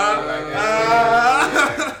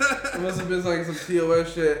 It must have been like some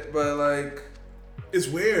TOS shit, but like, it's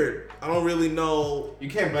weird. I don't really know. You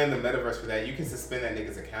can't blame the metaverse for that. You can suspend that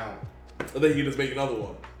nigga's account. And then you can just make another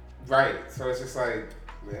one. Right. So it's just like,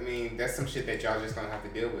 I mean, that's some shit that y'all just gonna have to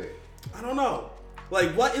deal with. I don't know.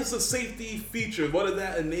 Like, what is the safety feature? What does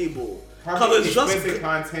that enable? Because it's just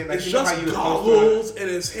content. Like, it's just goggles and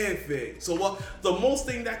it's hand thing. So what? The most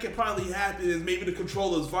thing that can probably happen is maybe the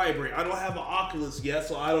controllers vibrate. I don't have an Oculus yet,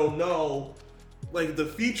 so I don't know like the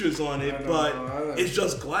features on it. But it's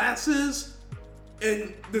just glasses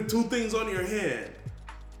and the two things on your hand.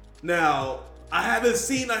 Now, I haven't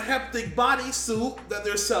seen a haptic bodysuit that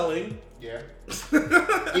they're selling. Yeah.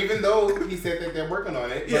 Even though he said that they're working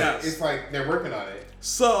on it, but it's like they're working on it.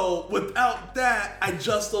 So without that, I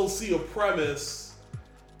just don't see a premise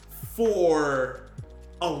for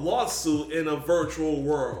a lawsuit in a virtual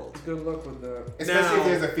world. Good luck with that. Especially if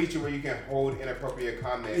there's a feature where you can hold inappropriate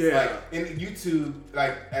comments. Yeah. Like in YouTube,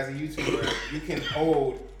 like as a YouTuber, you can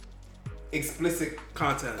hold explicit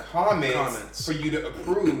comments for you to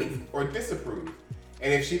approve or disapprove.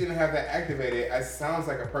 And if she didn't have that activated, it sounds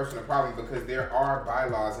like a personal problem because there are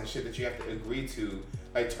bylaws and shit that you have to agree to,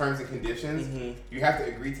 like terms and conditions. Mm-hmm. You have to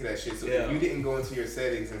agree to that shit. So if you didn't go into your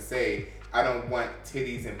settings and say, I don't want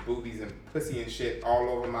titties and boobies and pussy and shit all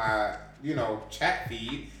over my, chat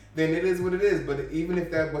feed, then it is what it is. But even if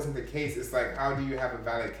that wasn't the case, it's like, how do you have a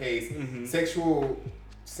valid case? Mm-hmm.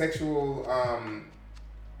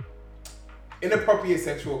 Inappropriate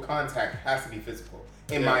sexual contact has to be physical,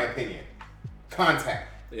 in my opinion. Contact.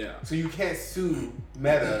 Yeah. So you can't sue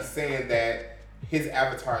Meta saying that his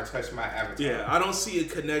avatar touched my avatar. Yeah, I don't see a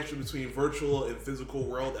connection between virtual and physical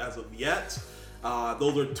world as of yet.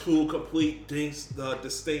 Those are two complete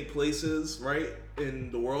distinct places, right? In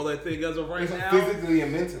the world, I think, as of right now. Physically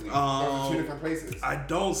and mentally. Those are two different places. I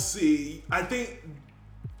think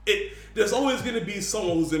there's always going to be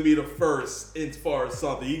someone who's going to be the first as far as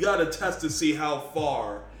something. You got to test to see how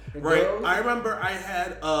far. Right, I remember I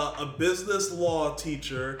had a business law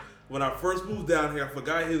teacher when I first moved down here. I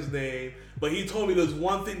forgot his name, but he told me there's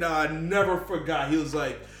one thing that I never forgot. He was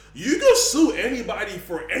like, "You can sue anybody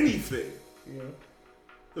for anything. Yeah.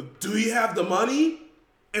 Do you have the money,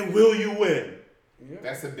 and will you win?" Yeah.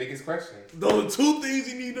 That's the biggest question. Those are two things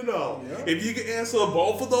you need to know. Yeah. If you can answer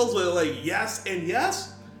both of those with like yes and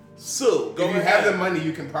yes. So if you have the money,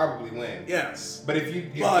 you can probably win. Yes, but if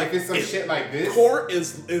it's some shit like this, court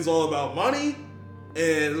is all about money, and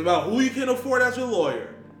it's about who you can afford as your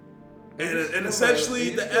lawyer, and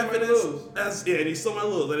essentially the evidence. And he still might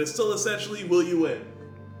lose, and it's still essentially will you win?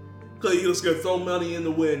 Because you're just gonna throw money in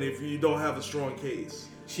the wind if you don't have a strong case.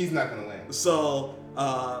 She's not gonna win. So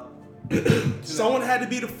someone had to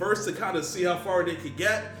be the first to kind of see how far they could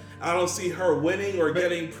get. I don't see her winning or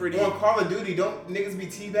getting pretty. On Call of Duty, don't niggas be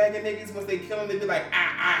teabagging niggas once they kill them? They be like,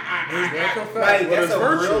 That's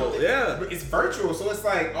virtual. Yeah. It's virtual, so it's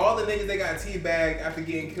like all the niggas that got teabagged after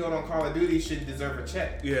getting killed on Call of Duty should deserve a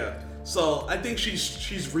check. Yeah. So I think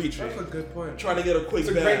she's reaching. That's a good point. Trying to get a quick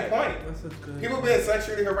bag. It's a great point. That's a good People been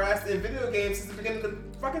sexually harassed in video games since the beginning of the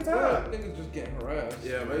fucking time. Well, niggas just getting harassed.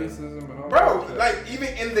 Yeah, racism and all Bro, that. like even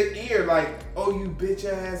in the ear, like, oh you bitch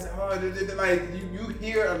ass, like you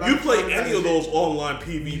hear a lot. You play any of those online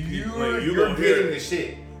PvP, you're getting the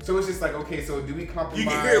shit. So it's just like, okay, so do we compromise? You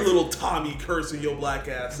can hear little Tommy cursing your black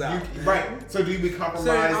ass out. Right. So do we compromise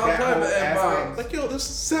that whole aspect? Like, yo, this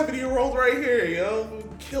 70-year-old right here, yo.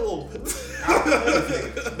 Kill him.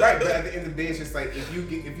 Right, but at the end of the day, it's just like, if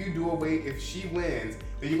she wins,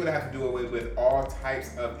 then you're going to have to do away with all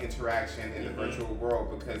types of interaction in the virtual world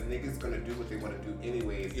because niggas going to do what they want to do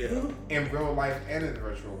anyways. Yeah. In real life and in the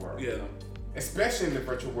virtual world. Yeah. Especially in the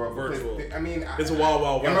virtual world. Virtual. Because, I mean, it's a wild,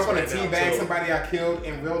 wild west. Am I going to teabag somebody I killed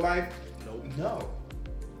in real life? Nope. No.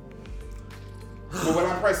 But when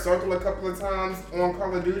I press circle a couple of times on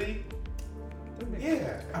Call of Duty,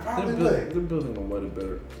 yeah, I probably would. They're building a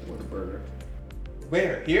Whataburger.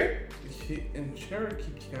 Where? Here? In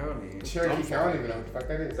Cherokee County. Cherokee County, I don't even know what the fuck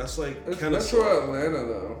that is. That's like Metro Atlanta,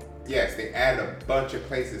 though. Yes, they added a bunch of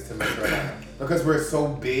places to Metro Atlanta because we're so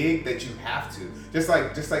big that you have to. Just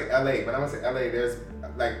like LA. When I went to LA, there's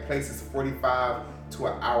like places 45 to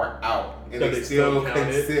an hour out, and they still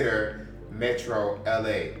consider Metro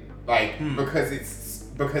LA. Like because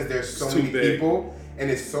there's so many people, and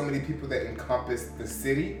there's so many people that encompass the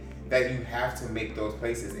city that you have to make those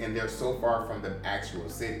places, and they're so far from the actual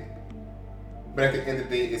city. But at the end of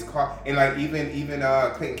the day, it's called, and like even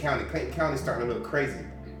Clayton County's starting to look crazy.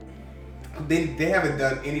 they haven't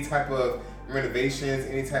done any type of renovations,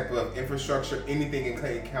 any type of infrastructure, anything in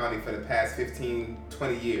Clayton County for the past 15,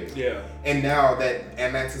 20 years. Yeah. And now that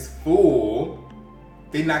Atlanta's full,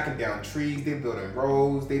 they knocking down trees, they building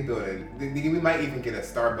roads, we might even get a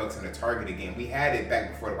Starbucks and a Target again. We had it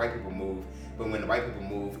back before the white people moved, but when the white people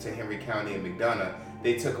moved to Henry County and McDonough,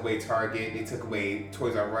 they took away Target, they took away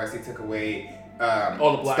Toys R Us, they took away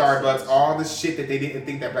all the black Starbucks, stores. all the shit that they didn't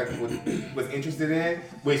think that black people was interested in,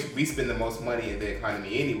 which we spend the most money in the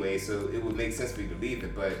economy anyway, so it would make sense for you to leave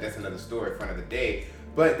it, but that's another story for another day.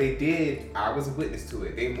 But they did, I was a witness to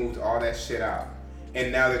it, they moved all that shit out.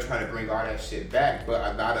 And now they're trying to bring all that shit back,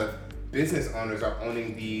 but a lot of business owners are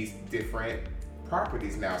owning these different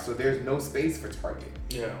properties now, so there's no space for Target.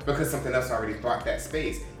 Yeah. Because something else already bought that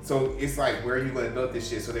space. So it's like, where are you going to build this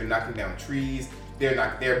shit? So they're knocking down trees,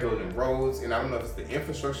 they're building roads, and I don't know if it's the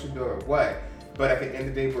infrastructure bill or what, but at the end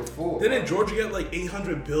of the day, we're full. Didn't Georgia get like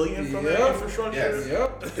 $800 billion from that infrastructure? Yes.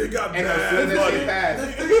 Yep. It got And as soon as that shit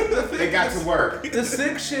passed, they got to work. The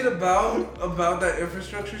sick shit about that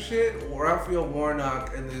infrastructure shit, Raphael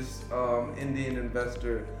Warnock and this Indian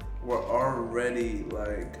investor were already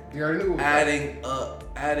like You already knew.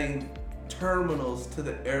 adding terminals to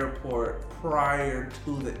the airport prior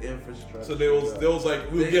to the infrastructure. So there was like,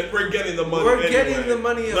 we're getting the money. We're getting the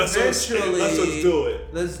money Let's eventually. let's do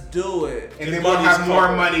it. Let's do it. And then we'll have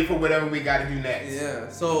more money for whatever we got to do next. Yeah.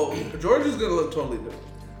 So Georgia's gonna look totally different.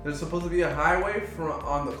 There's supposed to be a highway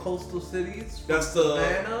on the coastal cities. That's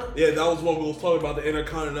Savannah. Yeah, that was one we was talking about, the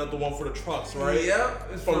Intercontinental, the one for the trucks, right? Yep.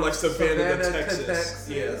 It's From like Savannah to Texas.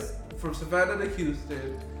 Yeah. From Savannah to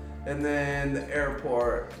Houston, and then the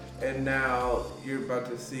airport, and now you're about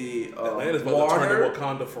to see Atlanta's about water. to turn to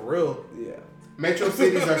Wakanda for real. Yeah. Metro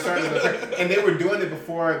cities are starting to, and they were doing it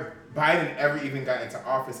before Biden ever even got into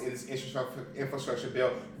office in this infrastructure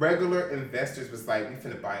bill. Regular investors was like, we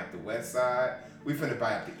finna buy up the west side, we finna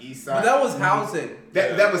buy up the east side. But that was housing.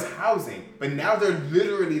 That was housing. But now they're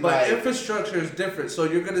literally But like... infrastructure is different. So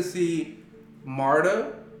you're going to see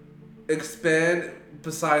MARTA expand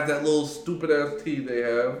besides that little stupid ass T they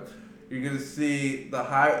have. You're going to see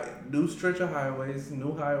the new stretch of highways,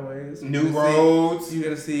 new highways. New roads. You're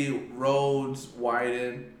going to see roads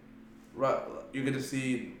widen. You're going to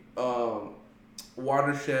see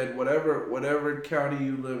watershed, whatever county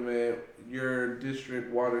you live in, your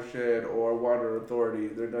district watershed or water authority,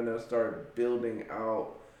 they're going to start building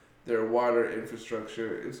out their water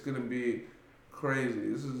infrastructure. It's going to be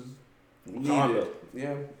crazy. This is needed.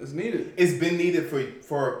 Yeah, it's needed. It's been needed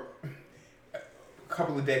for a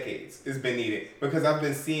couple of decades. It's been needed because I've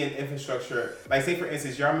been seeing infrastructure. Like, say for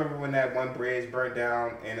instance, y'all remember when that one bridge burned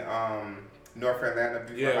down in North Atlanta?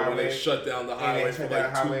 Yeah, when they shut down the highway for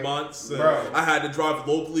like 2 months. And Bro. I had to drive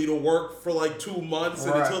locally to work for like 2 months,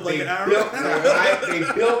 and it took like an hour.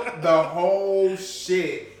 They built the whole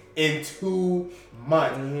shit in 2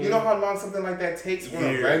 months. Mm-hmm. You know how long something like that takes for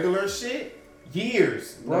a regular shit?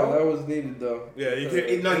 Years, bro. No, that was needed though. Yeah, you You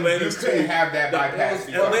couldn't have that bypass.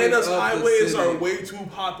 Atlanta's highways are way too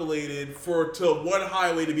populated for one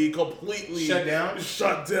highway to be completely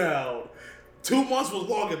shut down. 2 months was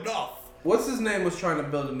long enough. What's his name was trying to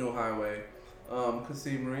build a new highway?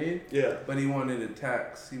 Kasim Reed. Yeah. But he wanted a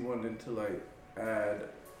tax. He wanted to like add,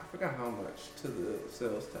 I forgot how much to the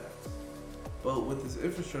sales tax. But with this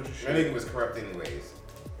infrastructure shit, That nigga was corrupt anyways.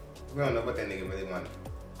 We don't know what that nigga really wanted.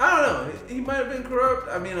 I don't know. He might have been corrupt.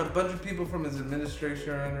 I mean, a bunch of people from his administration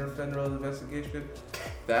are under federal investigation.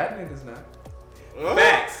 That nigga's not.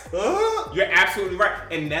 Facts. You're absolutely right,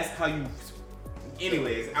 and that's how you.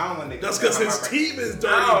 Anyways, I don't want to. That's because his team is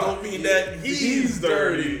dirty. Don't mean that he's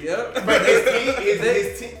dirty. Yep. But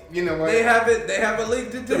his team. You know what? They haven't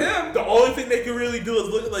linked it to him. The only thing they can really do is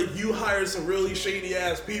look like you hired some really shady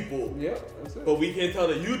ass people. Yep. That's it. But we can't tell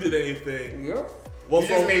that you did anything. Yep. You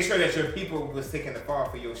just made sure that your people was taking the fall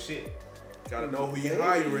for your shit. Gotta know who you're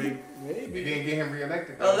hiring. Maybe. You didn't get him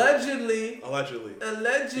reelected. Though. Allegedly.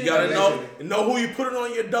 You gotta know who you put it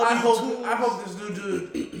on your W2. I hope this new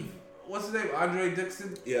dude, what's his name, Andre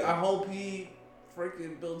Dixon. Yeah. I hope he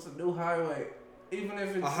freaking builds a new highway, even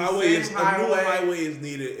if it's a new highway is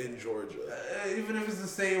needed in Georgia. Even if it's the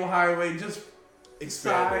same highway, just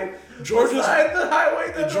expand. Georgia's the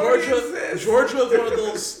highway that Georgia is one of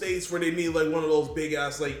those states where they need like one of those big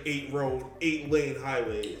ass like 8 lane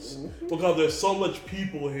highways because there's so much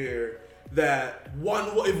people here that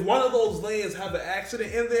if one of those lanes have an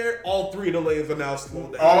accident in there, all 3 of the lanes are now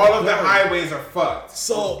slowed down. All of the highways are fucked.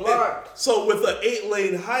 So with an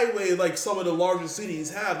 8-lane highway, like some of the larger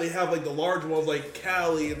cities have, they have like the large ones like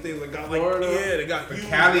Cali and things like that. Like they got huge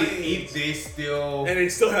Cali, lanes. they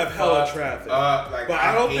still have hella traffic. Like, but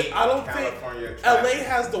I don't think California LA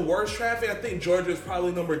has the worst traffic. I think Georgia is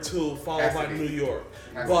probably number 2, followed by New York.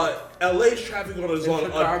 But LA's traffic is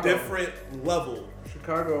on a different level.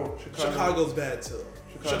 Chicago's bad too.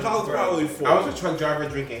 Chicago's probably 4. I was a truck driver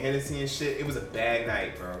drinking Hennessy and shit. It was a bad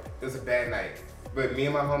night, bro. It was a bad night. But me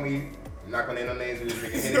and my homie, not gonna name no names, we was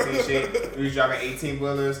drinking Hennessy and shit. We was driving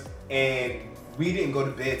 18-wheelers, and we didn't go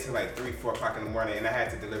to bed till like 3, 4 o'clock in the morning, and I had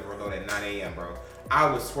to deliver a load at 9 a.m., bro. I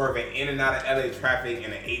was swerving in and out of LA traffic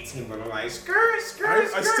in an 18-wheeler, like skirt.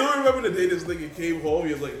 I still remember the day this nigga came home.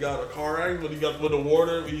 He was like, got a car accident when he got with the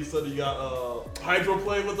water. He said he got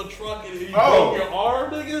hydroplane with the truck and he broke your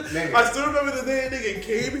arm, nigga. I still remember the day a nigga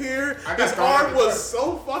came here. His arm was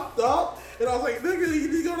so fucked up. And I was like, nigga,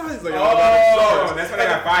 you go down. He's like, oh, that's when I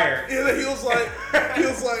got fired. And he was like,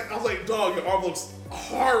 I was like, dog, your arm looks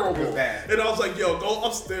horrible. It was bad. And I was like, yo, go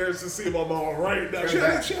upstairs to see my mom right now. She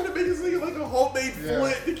had to make this nigga like a homemade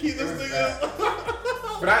flint to keep this nigga.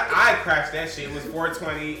 But I crashed that shit. It was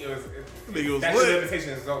 420. It was that lit.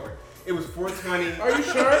 limitation is over. It was 420. Are you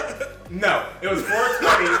sure? No, it was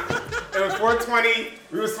 420. It was 420.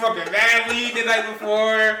 We were smoking mad weed the night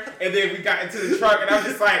before, and then we got into the truck, and I was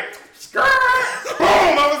just like, skirt! Boom!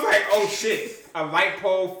 I was like, oh shit. A light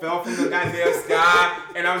pole fell from the goddamn sky,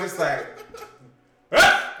 and I was just like,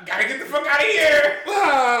 gotta get the fuck out of here!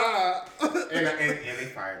 and they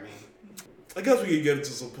fired me. I guess we can get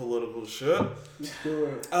into some political shit.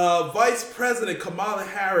 Vice President Kamala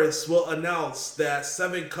Harris will announce that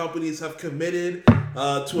 7 companies have committed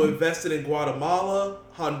to investing in Guatemala,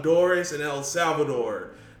 Honduras, and El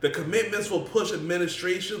Salvador. The commitments will push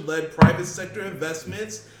administration-led private sector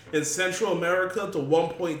investments in Central America to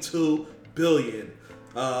 $1.2 billion.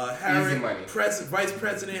 Vice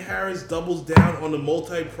President Harris doubles down on the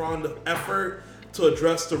multi-pronged effort to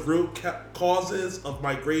address the root causes of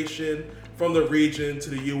migration from the region to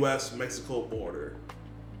the U.S.-Mexico border.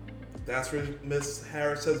 That's where Miss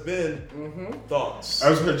Harris has been. Thoughts? That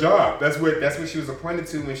was her job. That's what she was appointed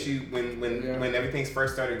to when everything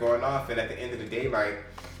first started going off. And at the end of the day, like,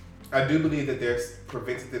 I do believe that there's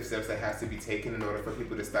preventative steps that has to be taken in order for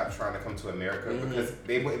people to stop trying to come to America, because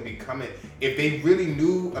they wouldn't be coming if they really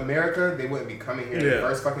knew America. They wouldn't be coming here in the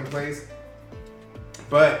first fucking place.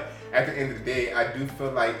 But at the end of the day, I do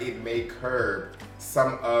feel like it may curb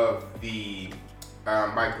some of the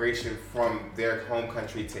migration from their home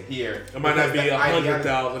country to here. It might not be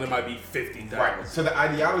 100,000, it might be 50,000. Right. So the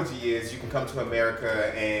ideology is you can come to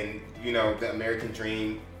America and, you know, the American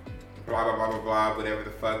dream, blah, blah, blah, blah, blah, whatever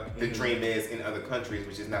the fuck the dream is in other countries,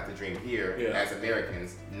 which is not the dream here as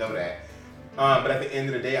Americans, know that. But at the end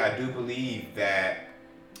of the day, I do believe that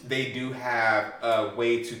they do have a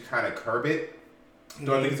way to kind of curb it.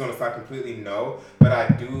 Do I think it's going to stop completely? No. But I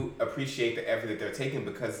do appreciate the effort that they're taking,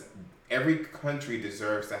 because every country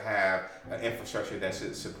deserves to have an infrastructure that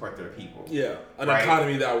should support their people. Yeah, an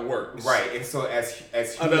economy that works. Right, and so as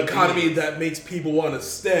an economy that makes people want to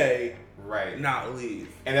stay, not leave.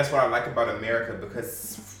 And that's what I like about America, because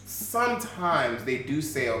sometimes they do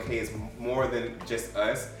say, okay, it's more than just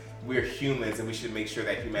us. We're humans, and we should make sure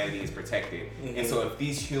that humanity is protected. And so if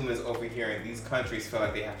these humans over here in these countries feel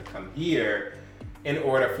like they have to come here in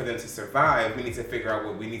order for them to survive, we need to figure out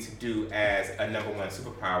what we need to do as a number 1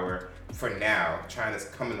 superpower. For now, China's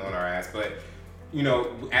coming on our ass, but you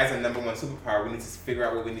know, as a number 1 superpower, we need to figure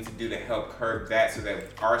out what we need to do to help curb that, so that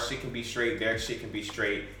our shit can be straight, their shit can be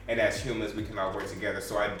straight, and as humans, we can all work together.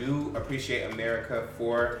 So I do appreciate America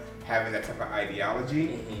for having that type of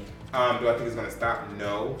ideology. Do I think it's going to stop?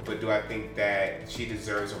 No. But do I think that she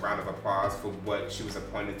deserves a round of applause for what she was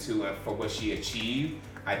appointed to and for what she achieved?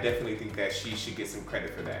 I definitely think that she should get some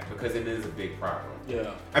credit for that, because it is a big problem.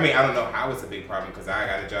 Yeah. I mean, I don't know how it's a big problem, because I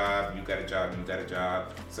got a job, you got a job, you got a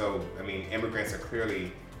job. So, I mean, immigrants are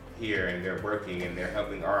clearly here and they're working and they're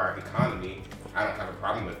helping our economy. I don't have a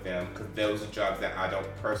problem with them, because those are jobs that I don't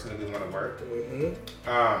personally want to work. And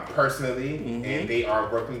they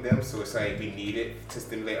are working them. So it's like we need it to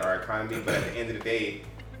stimulate our economy. But at the end of the day,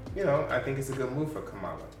 you know, I think it's a good move for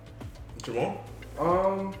Kamala. Jamal?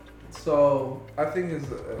 So I think it's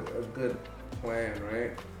a good plan,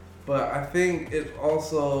 right? But I think it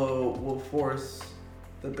also will force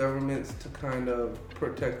the governments to kind of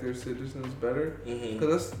protect their citizens better,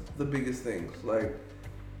 because that's the biggest thing. Like,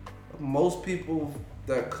 most people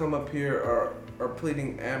that come up here are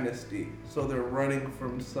pleading amnesty, so they're running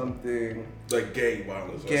from something like gang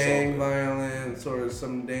violence, or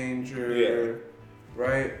some danger,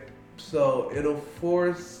 right? So it'll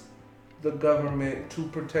force the government to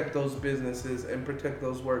protect those businesses and protect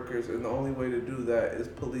those workers, and the only way to do that is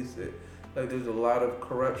police it. Like, there's a lot of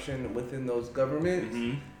corruption within those governments,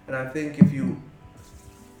 and I think if you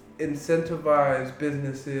incentivize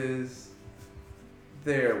businesses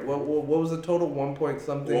there, what was the total?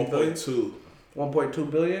 1.2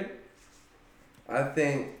 billion. I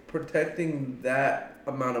think protecting that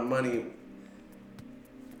amount of money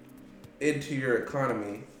into your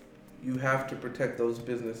economy, you have to protect those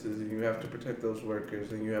businesses, and you have to protect those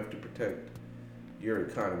workers, and you have to protect your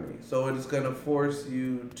economy. So it is going to force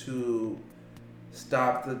you to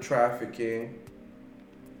stop the trafficking.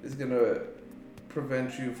 It's going to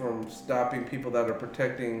prevent you from stopping people that are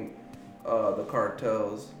protecting the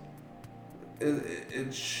cartels.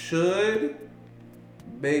 It should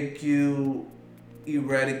make you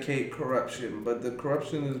eradicate corruption, but the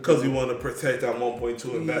corruption is because you want to protect that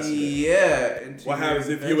 1.2 investment. Yeah. What happens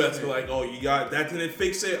if U.S. be like, oh, you got that didn't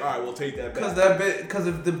fix it? All right, we'll take that back. Because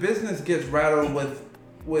if the business gets rattled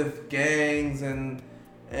with gangs and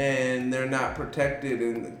they're not protected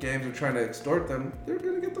and the gangs are trying to extort them, they're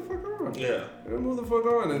gonna get the fuck on. Yeah. They're gonna move the fuck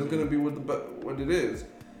on. It's gonna be what it is.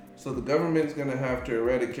 So the government's gonna have to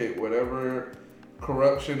eradicate whatever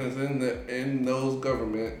corruption is in those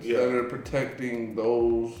governments that are protecting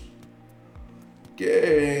those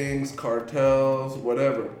gangs, cartels,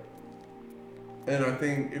 whatever. And I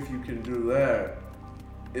think if you can do that,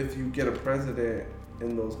 if you get a president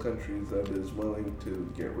in those countries that is willing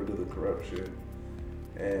to get rid of the corruption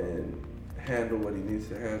and handle what he needs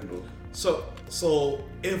to handle. So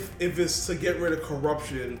if it's to get rid of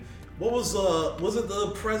corruption, what was it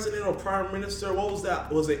the president or prime minister? What was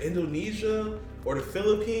that? Was it Indonesia or the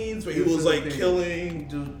Philippines where he was like killing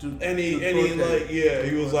any like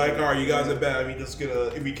he was like, all right, you guys are bad. I mean, just gonna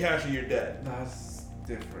if we catch you, you're dead. That's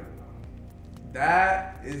different.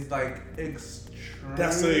 That is like extreme.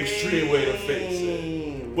 That's the extreme way to fix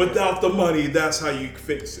it. Without the money, that's how you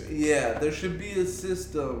fix it. Yeah, there should be a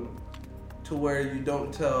system to where you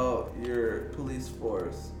don't tell your police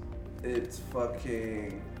force it's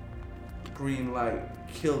fucking green light,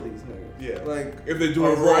 kill these niggas. Yeah. Like, if they're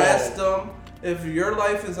doing arrest wrong, them. If your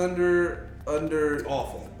life is under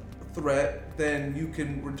awful threat, then you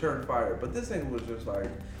can return fire. But this nigga was just like,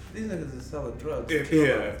 these niggas is selling drugs. If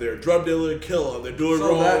they're a drug dealer, kill them. They're doing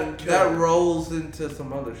wrong. That rolls into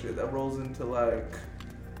some other shit. That rolls into like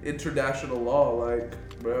international law. Like,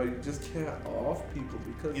 bro, you just can't off people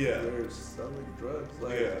because they're selling drugs.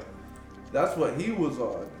 Like, that's what he was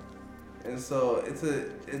on. And so it's a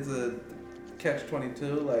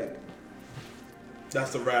catch-22. Like,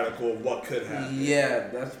 that's the radical of what could happen. Yeah,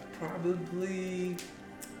 that's probably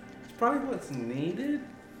what's needed.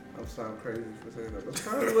 I sound crazy for saying that, but it's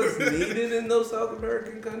probably what's needed in those South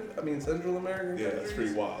American countries. I mean, Central American countries. Yeah, it's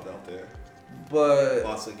pretty wild out there. But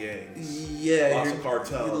lots of gangs. Yeah, lots of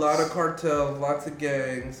cartels. A lot of cartels, lots of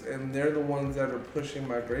gangs, and they're the ones that are pushing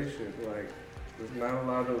migration. Like, there's not a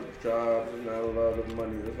lot of jobs, there's not a lot of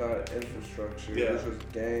money, there's not infrastructure. Yeah. There's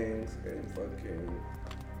just gangs and fucking.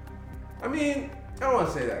 I mean, I don't want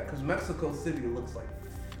to say that because Mexico City looks like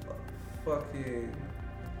fucking.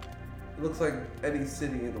 It looks like any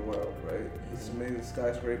city in the world, right? It's amazing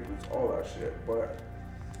skyscrapers, all that shit. But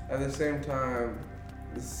at the same time,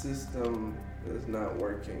 the system is not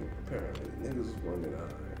working. Apparently, niggas is running out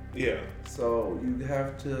of there. Yeah. So you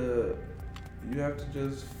have to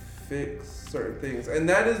just fix certain things, and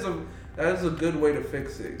that is a good way to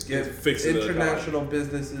fix it. Get international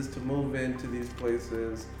businesses to move into these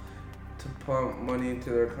places, to pump money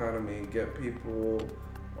into their economy, get people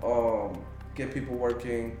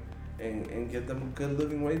working, and get them good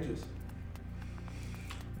living wages.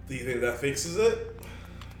 Do you think that fixes it?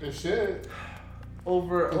 It should.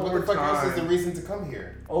 Over what the fuck time, else is the reason to come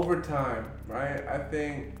here? Over time, right? I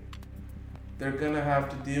think they're gonna have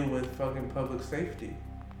to deal with fucking public safety,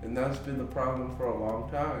 and that's been the problem for a long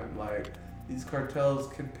time. Like, these cartels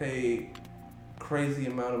can pay crazy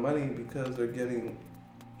amount of money because they're getting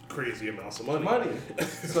crazy amounts of money.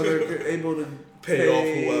 So they're able to pay off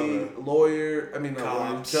whoever.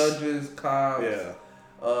 Cops. Judges, cops,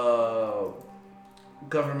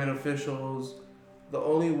 government officials. The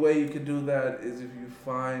only way you can do that is if you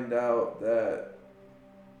find out that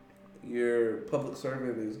your public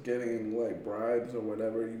servant is getting like bribes or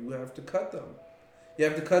whatever. You have to cut them. You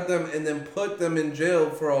have to cut them and then put them in jail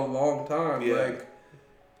for a long time. Yeah. Like,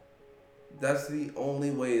 that's the only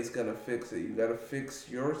way it's gonna fix it. You gotta fix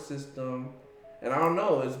your system And I don't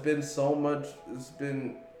know, it's been so much, it's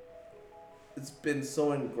been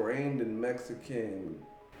so ingrained in Mexican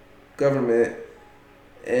government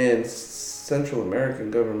and Central American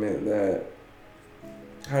government that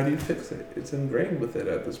how do you fix it? It's ingrained with it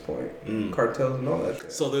at this point. Cartels and all that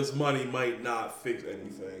shit. So this money might not fix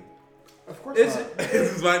anything. Of course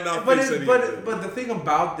It might not fix anything. But the thing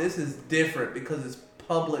about this is different because it's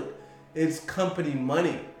public, it's company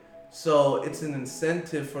money. So it's an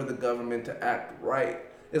incentive for the government to act right.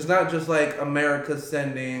 It's not just like America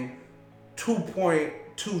sending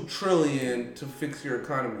 $2.2 trillion to fix your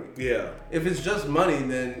economy. Yeah. If it's just money,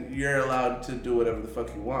 then you're allowed to do whatever the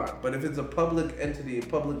fuck you want. But if it's a public entity, a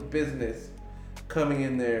public business coming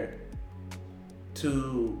in there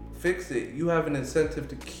to fix it, you have an incentive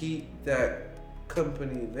to keep that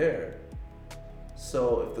company there.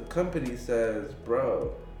 So if the company says,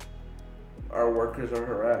 bro, our workers are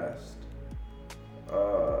harassed,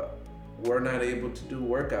 we're not able to do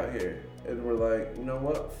work out here, and we're like, you know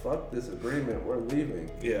what, fuck this agreement, we're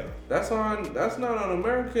leaving. Yeah. That's not on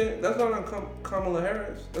America, that's not on Kamala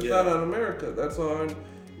Harris, that's not on America, that's on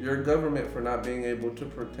your government for not being able to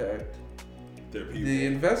protect their people. The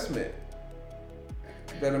investment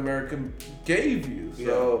that America gave you.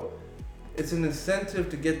 So it's an incentive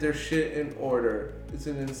to get their shit in order. It's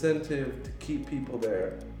an incentive to keep people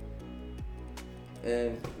there.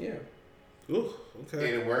 And yeah. Ooh,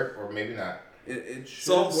 okay. It'll work or maybe not. It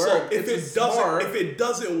should work. So if it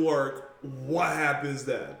doesn't work, what happens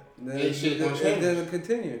then? Then it'll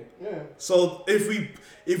continue. Yeah. So if we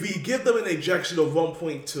give them an injection of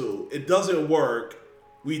 1.2, it doesn't work.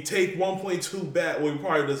 We take 1.2 back. Well, we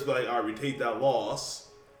probably just be like, all right, we take that loss.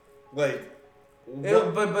 Like,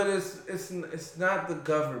 but it's not the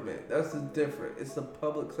government. That's the difference. It's the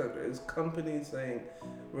public sector. It's companies saying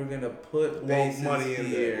we're gonna put bases money in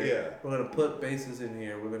here. there. Yeah. We're gonna put bases in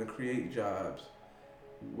here. We're gonna create jobs.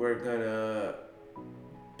 We're gonna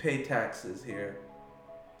pay taxes here.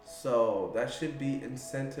 So that should be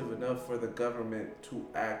incentive enough for the government to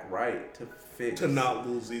act right, to fix. To not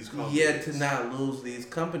lose these companies. Yeah, to not lose these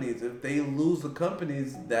companies. If they lose the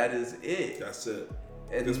companies, that is it. That's it.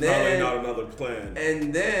 And There's then, probably not another plan.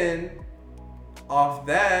 And then, off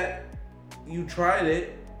that, you tried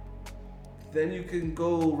it. Then you can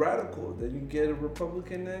go radical. Then you get a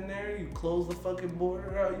Republican in there. You close the fucking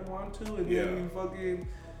border how you want to, and then you fucking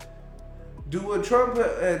do what Trump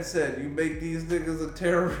had said. You make these niggas a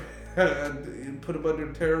terrorist. You put them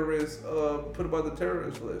under terrorist. Put them on the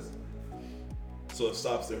terrorist list. So it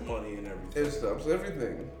stops their money and everything. It stops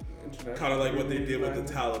everything. Kind of like what they did with the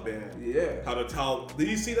Taliban. Yeah. How the Did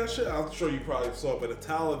you see that shit? I'm sure you probably saw it, but the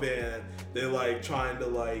Taliban, they're like trying to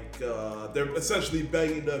they're essentially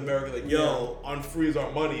begging the America yo, unfreeze our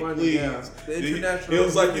money, please. Yeah. The international. It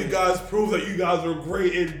was like, you guys prove that you guys are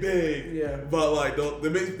great and big. Yeah. But like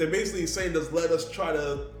they're basically saying, just let us try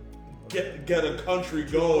to get a country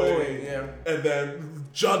going, and then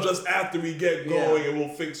judge us after we get going, and we'll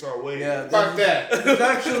fix our way. Yeah, fuck that. It's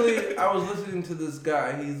actually, I was listening to this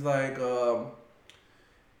guy. He's like,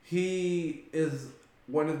 he is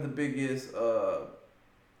one of the biggest.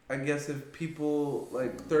 I guess if people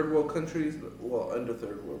like third world countries, well, under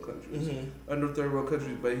third world countries,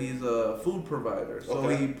 but he's a food provider, so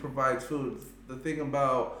he provides food. The thing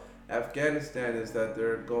about Afghanistan is that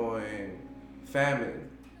they're going famine.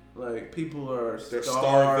 Like, people are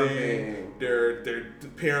starving. Their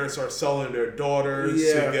parents are selling their daughters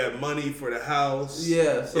to get money for the house.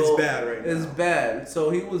 Yeah, so it's bad right now. It's bad. So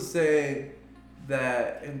he was saying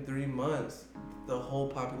that in 3 months, the whole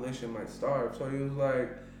population might starve. So he was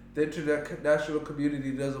like, the international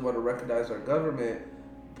community doesn't want to recognize our government,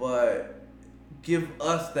 but give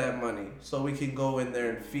us that money so we can go in there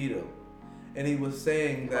and feed them. And he was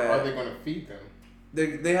saying that... How are they going to feed them?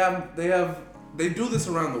 They do this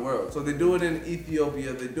around the world. So they do it in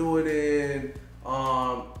Ethiopia. They do it in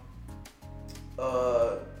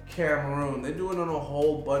Cameroon. They do it in a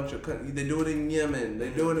whole bunch of countries. They do it in Yemen. They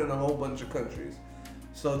do it in a whole bunch of countries.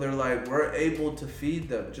 So they're like, we're able to feed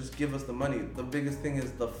them. Just give us the money. The biggest thing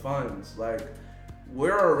is the funds. Like,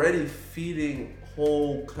 we're already feeding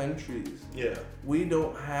whole countries. Yeah. We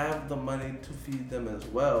don't have the money to feed them as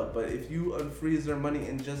well. But if you unfreeze their money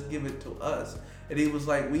and just give it to us. And he was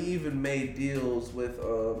like, we even made deals with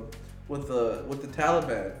the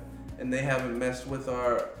Taliban, and they haven't messed with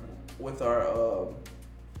our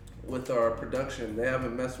production. They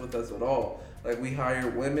haven't messed with us at all. Like, we hire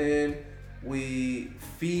women, we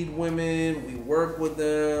feed women, we work with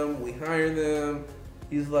them, we hire them.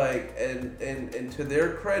 He's like, and to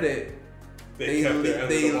their credit, they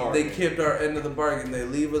kept our end of the bargain. They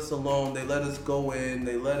leave us alone. They let us go in.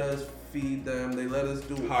 They let us feed them. They let us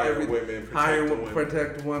do hire everything. women,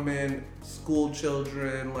 protect women, school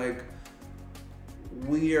children. Like,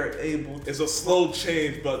 we are able to... It's a slow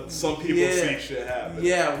change, but some people see shit happen.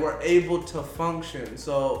 Yeah, we're able to function.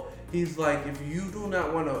 So he's like, if you do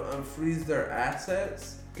not want to unfreeze their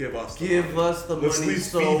assets, give us the money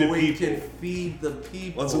so we can feed the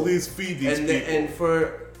people. Let's at least feed these people. And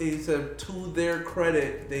he said, to their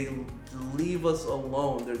credit, they leave us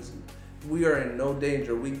alone. We are in no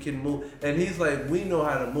danger. We can move. And he's like, we know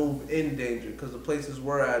how to move in danger because the places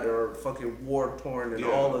we're at are fucking war torn and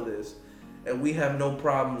all of this. And we have no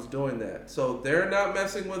problems doing that. So they're not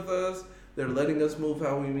messing with us. They're letting us move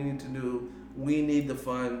how we need to do. We need the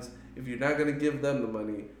funds. If you're not going to give them the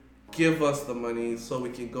money, give us the money so we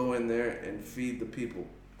can go in there and feed the people.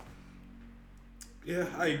 Yeah,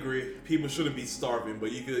 I agree. People shouldn't be starving,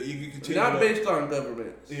 but you could continue. Not based on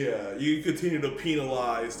government. Yeah, you continue to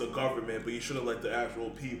penalize the government, but you shouldn't let the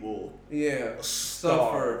actual people.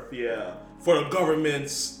 Suffer. Yeah, for the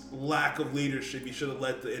government's lack of leadership, you shouldn't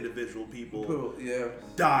let the individual people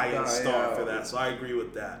die and starve for that. So I agree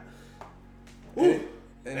with that.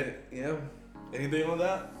 Anything on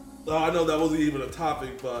that? I know that wasn't even a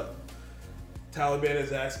topic, but Taliban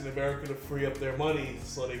is asking America to free up their money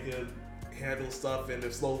so they can handle stuff, and they're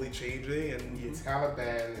slowly changing. And the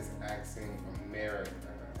Taliban is asking America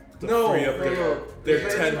to free up their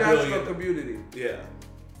 10 billion community. Yeah,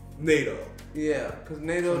 NATO. Yeah, because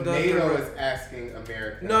NATO is asking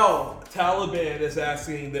America. No, Taliban is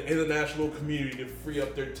asking the international community to free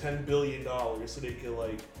up their $10 billion so they can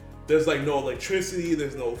there's no electricity,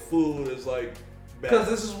 there's no food, there's because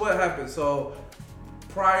this is what happened. So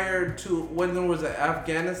prior to when there was an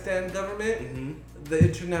Afghanistan government, the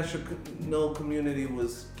international community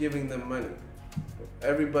was giving them money.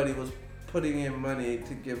 Everybody was putting in money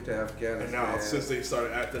to give to Afghanistan. And now, since they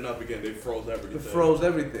started acting up again, they froze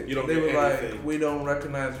everything. You don't. They were like, we don't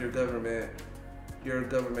recognize your government. You're a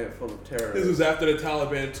government full of terrorists. This was after the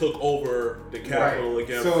Taliban took over the capital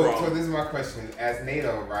again. So this is my question: as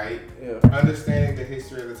NATO, right? Yeah. Understanding the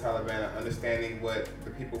history of the Taliban, understanding what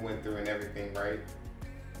the people went through and everything, right?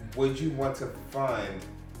 Would you want to fund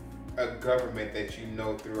a government that you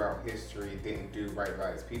know throughout history didn't do right by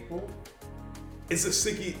its people? It's a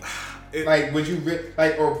sticky. Would you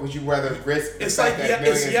or would you rather risk? It's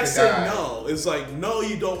it's yes and no. It's no,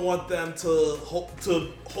 you don't want them to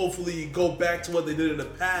hopefully go back to what they did in the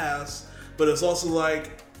past, but it's also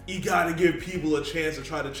you got to give people a chance to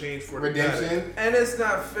try to change for redemption. And it's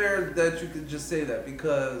not fair that you could just say that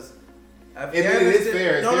because Afghanistan. It is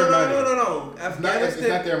fair. It's their money. No. Afghanistan. It's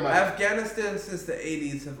not their money. Afghanistan since the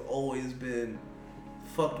 80s have always been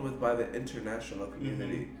fucked with by the international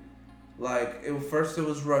community. First it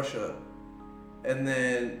was Russia, and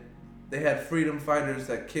then they had freedom fighters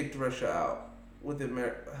that kicked Russia out with the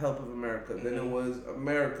help of America. Then it was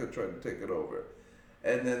America trying to take it over,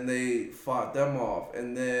 and then they fought them off,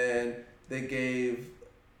 and then they gave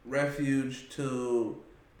refuge to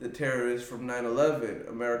the terrorists from 9/11.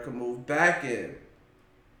 America moved back in,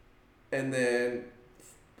 and then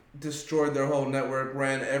destroyed their whole network,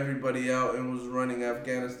 ran everybody out, and was running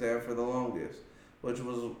Afghanistan for the longest, which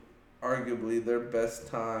was arguably their best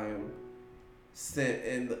time spent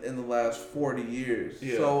in the last 40 years.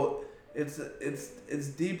 Yeah. So it's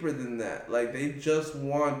deeper than that. They just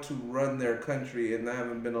want to run their country and they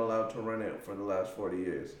haven't been allowed to run it for the last 40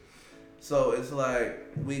 years. So it's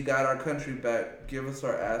we got our country back. Give us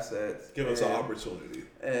our assets. Give us an opportunity.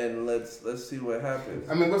 And let's see what happens.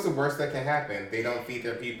 I mean, what's the worst that can happen? They don't feed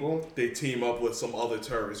their people. They team up with some other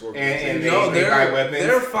terrorist organization. And they buy weapons.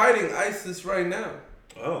 They're fighting ISIS right now.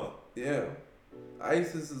 Oh. Yeah.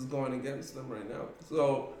 ISIS is going against them right now.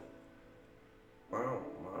 So, I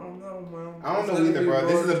don't know, man. I don't know either, bro.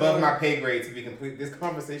 This is above my pay grade, to be complete. This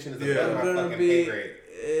conversation is above my fucking pay grade.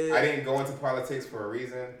 I didn't go into politics for a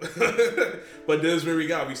reason. But this is where we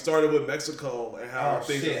got. We started with Mexico and how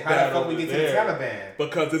things are how the fuck we get to the Taliban?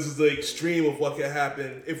 Because this is the extreme of what can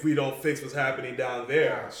happen if we don't fix what's happening down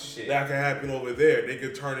there. Oh, shit. That can happen over there. They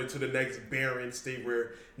could turn into the next barren state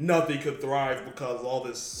where nothing could thrive because all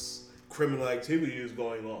this criminal activity is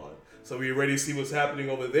going on. So we already see what's happening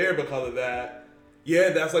over there because of that. Yeah,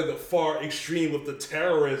 that's the far extreme with the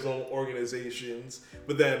terrorism organizations.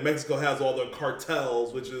 But then Mexico has all the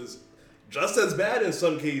cartels, which is just as bad in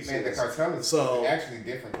some cases. Man, the cartel is actually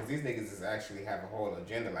different because these niggas is actually have a whole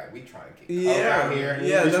agenda. We trying to get out here.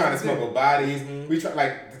 Yeah, we trying to smuggle bodies. We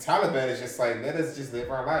try the Taliban is just let us just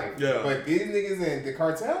live our life. Yeah. But these niggas in the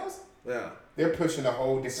cartels, they're pushing a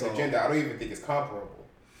whole different agenda. I don't even think it's comparable.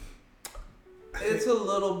 It's a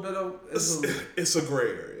little bit of it's a gray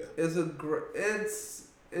area. It's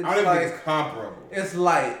I don't think it's comparable. It's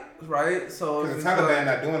light. right? So the Taliban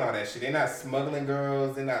not doing all that shit. They're not smuggling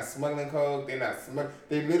girls. They're not smuggling coke. They're not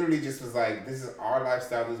They literally just was like, this is our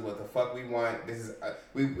lifestyle. This is what the fuck we want. This is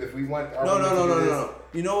if we want our no.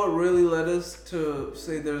 You know what really led us to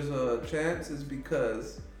say there's a chance is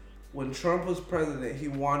because when Trump was president, he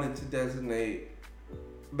wanted to designate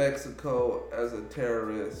Mexico as a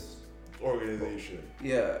terrorist organization.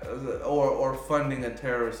 Yeah, or funding a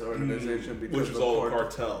terrorist organization because which is all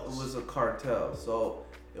cartels. It was a cartel, so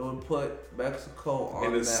it would put Mexico on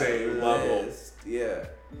in the same level. Yeah,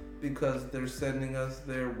 because they're sending us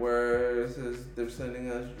their wares, they're sending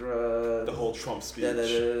us drugs. The whole Trump speech.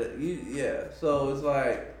 Yeah, so it's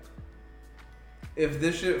like, if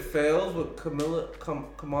this shit fails, what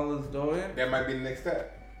Kamala's doing, that might be the next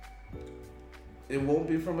step. It won't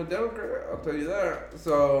be from a Democrat, I'll tell you that.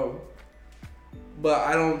 So, but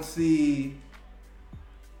I don't see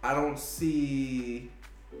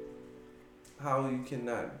how you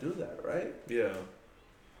cannot do that, right? Yeah.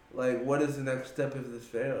 Like, what is the next step if this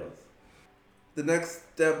fails? The next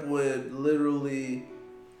step would literally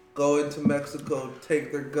go into Mexico,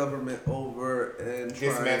 take their government over, and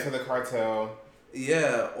dismantle the cartel.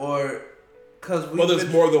 Yeah, or because well, there's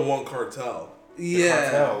more than one cartel.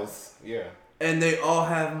 Yeah, the cartels. Yeah. And they all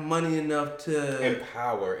have money enough to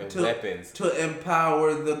empower and weapons to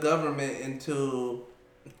empower the government and to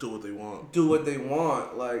do what they want. Do what they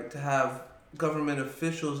want, like to have government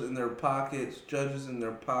officials in their pockets, judges in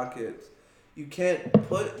their pockets. You can't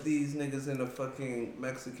put these niggas in a fucking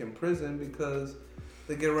Mexican prison because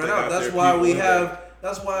they get run out. That's why we have.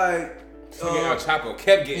 That's why. El Chapo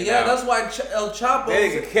kept getting out. Yeah, that's why El Chapo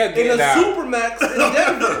kept getting in a out. Supermax in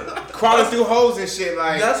Denver. Crawling through holes and shit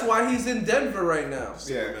like. That's why he's in Denver right now.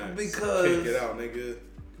 Yeah. Because can't get out, nigga.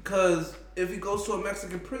 Because if he goes to a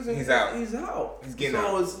Mexican prison, he's out. He's out. He's getting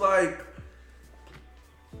out. So it's like,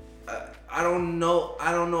 I don't know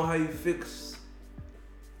how you fix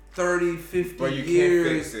 30, 50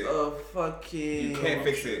 years of fucking. You can't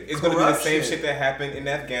fix it. It's going to be the same shit that happened in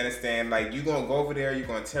Afghanistan. Like, you're going to go over there, you're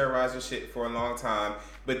going to terrorize your shit for a long time,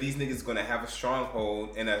 but these niggas going to have a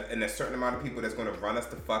stronghold and a certain amount of people that's going to run us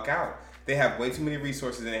the fuck out. They have way too many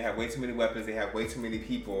resources and they have way too many weapons. They have way too many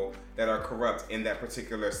people that are corrupt in that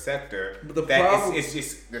particular sector. But the problem is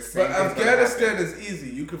just the same. But Afghanistan is easy.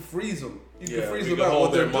 You can freeze them. You can freeze them out.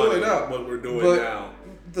 What they're doing now. What we're doing now.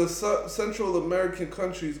 The Central American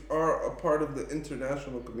countries are a part of the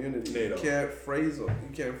international community. You can't freeze them.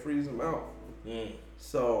 You can't freeze them out.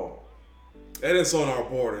 So. And it's on our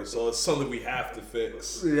border, so it's something we have to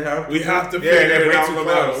fix. We have to figure it out no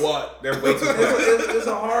matter what. They're way too close. It's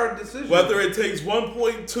a hard decision. Whether it takes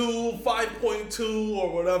 1.2, 5.2,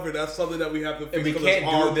 or whatever, that's something that we have to fix. And we can't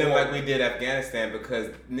do them like we did Afghanistan because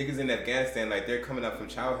niggas in Afghanistan, like, they're coming up from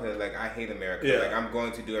childhood, like, I hate America. Yeah. Like, I'm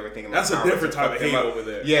going to do everything in my power. That's a different type of hate over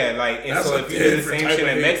there. Yeah, like, and so if you do the same shit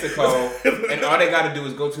in Mexico, and all they gotta do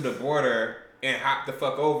is go to the border and hop the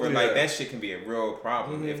fuck over, like, that shit can be a real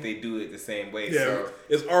problem if they do it the same way. Yeah, so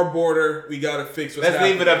it's our border. We gotta fix what's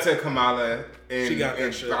happening. Let's leave it up to Kamala and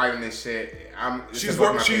Biden and shit. She's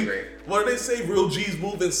working. What do they say? Real G's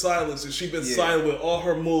move in silence, and she's been silent with all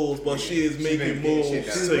her moves, but she is making moves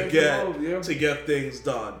to get things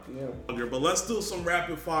done. Yeah. But let's do some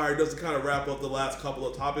rapid fire just to kind of wrap up the last couple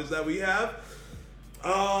of topics that we have.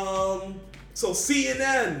 So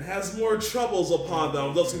CNN has more troubles upon them.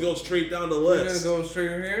 I'm just gonna go straight down the list. You're gonna go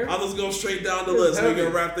straight in here? I'm just gonna go straight down the list. We're gonna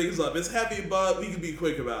wrap things up. It's heavy, but we can be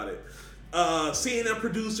quick about it. CNN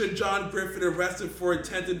producer John Griffin arrested for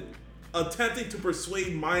attempting to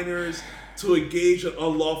persuade minors to engage in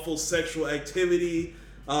unlawful sexual activity.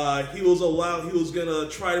 He was gonna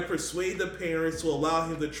try to persuade the parents to allow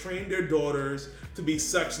him to train their daughters to be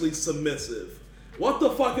sexually submissive. What the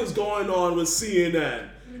fuck is going on with CNN?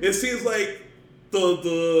 It seems like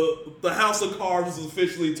the house of cards is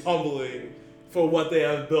officially tumbling for what they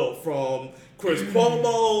have built, from Chris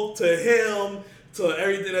Cuomo to him to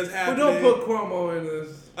everything that's happening. But don't put Cuomo in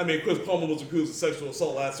this. I mean, Chris Cuomo was accused of sexual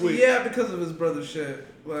assault last week. Yeah, because of his brother shit.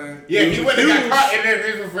 Like, he went and got caught in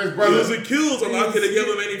there for his brother. He was accused. I'm not going to give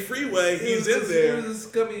him any freeway. He's in there. He was a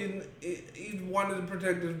scummy. He wanted to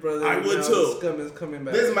protect his brother. I would too. The scum is coming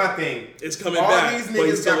back. This is my thing. It's coming back. All these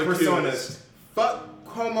niggas got personas. Fuck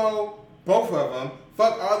Cuomo, both of them.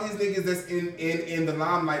 Fuck all these niggas that's in the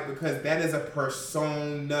limelight, because that is a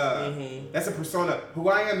persona. That's a persona. Who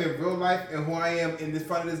I am in real life and who I am in this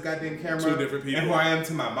front of this goddamn camera. Two different people. And who I am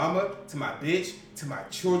to my mama, to my bitch, to my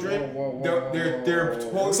children. They're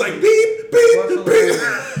totally. It's like beep, beep, beep.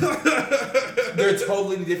 they're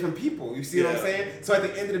totally different people. You see what I'm saying? So at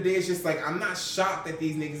the end of the day, it's just like, I'm not shocked that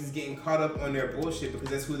these niggas is getting caught up on their bullshit because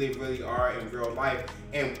that's who they really are in real life.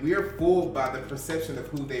 And we're fooled by the perception of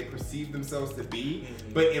who they perceive themselves to be.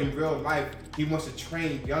 But in real life, he wants to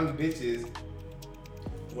train young bitches,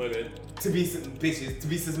 women, to be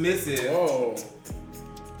submissive. Whoa.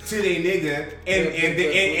 To their nigga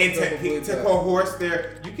and to coerce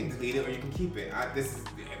their. You can delete it or you can keep it.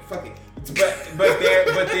 Fuck it. But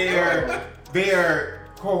they are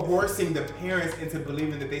coercing the parents into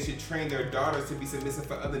believing that they should train their daughters to be submissive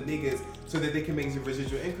for other niggas so that they can make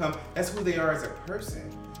residual income. That's who they are as a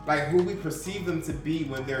person. Like who we perceive them to be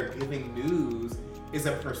when they're giving news is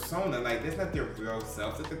a persona. Like that's not their real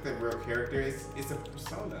self. That's not their real character. It's a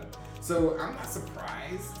persona. So I'm not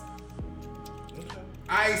surprised.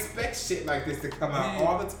 I expect shit like this to come out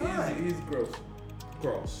all the time. He's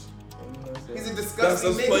gross. He's a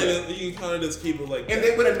disgusting nigga. You kind of just keep it like that. And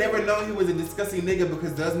they would have never known he was a disgusting nigga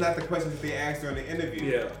because that's not the questions they asked during the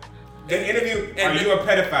interview. Yeah. Are you a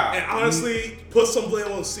pedophile? And honestly, put some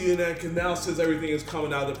blame on CNN because now since everything is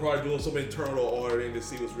coming out, they're probably doing some internal auditing to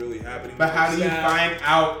see what's really happening. But how do you find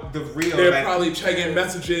out the real? They're probably checking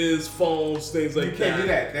messages, phones, things like that. You can't do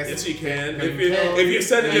that. Yes, you can. If you're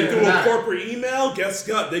sending it through a corporate email, guess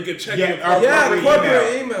what? They could check your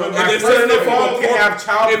corporate email. But my personal phone can have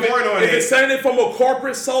child porn on it. If it's sending it from a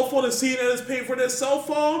corporate cell phone and CNN is paying for their cell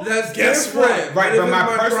phone, that's guess different. what? Right, but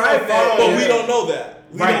my personal phone. But we don't know that.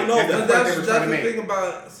 We don't know that. That's the thing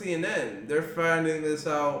about CNN. They're finding this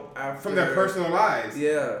out after from their personal lives.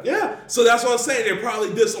 Yeah. So that's what I'm saying. They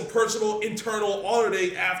probably did some personal internal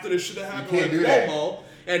auditing after this shit happened with Cuomo,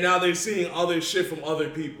 and now they're seeing other shit from other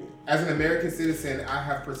people. As an American citizen, I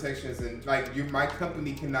have protections, and my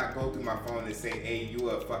company cannot go through my phone and say, "Hey, you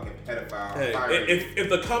a fucking pedophile." Hey, if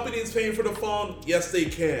the company is paying for the phone, yes, they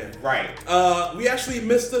can. Right. We actually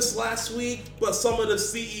missed this last week, but some of the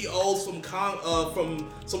CEOs from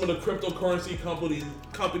some of the cryptocurrency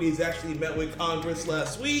companies actually met with Congress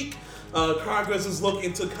last week. Congress is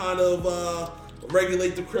looking to kind of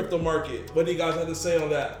regulate the crypto market. What do you guys have to say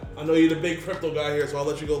on that? I know you're the big crypto guy here, so I'll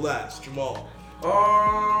let you go last, Jamal.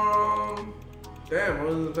 Damn, I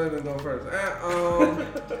was expecting to go first.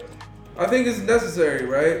 I think it's necessary,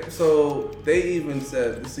 right? So they even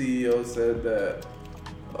said, the CEO said that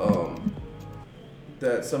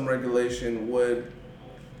that some regulation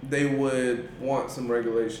they would want some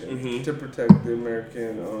regulation to protect the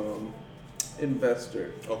American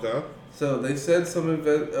investor. Okay. So they said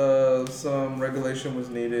some regulation was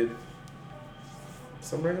needed.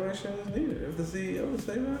 Some regulation is needed. If the CEO is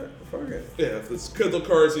saying that, fuck it. Yeah, if this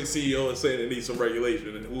cryptocurrency CEO is saying it needs some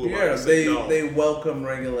regulation, and who am I to say no? They welcome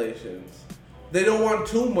regulations. They don't want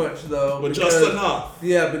too much though. But just enough.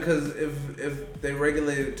 Yeah, because if they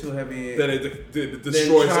regulate it too heavy, then it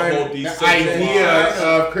destroys the whole idea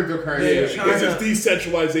of cryptocurrency. Yeah, it's a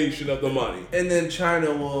decentralization of the money. And then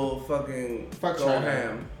China will fucking go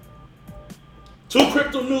ham. Two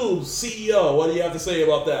crypto news, CEO. What do you have to say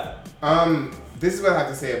about that? This is what I have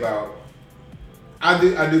to say about. I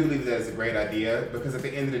do believe that it's a great idea because at the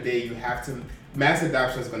end of the day, you have to. Mass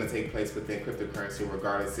adoption is going to take place within cryptocurrency,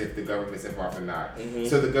 regardless if the government's involved or not.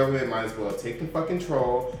 So the government might as well take the fuck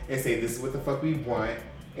control and say this is what the fuck we want,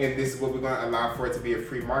 and this is what we're going to allow for it to be a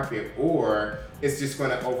free market, or it's just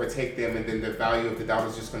going to overtake them, and then the value of the dollar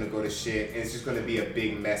is just going to go to shit, and it's just going to be a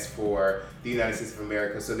big mess for the United States of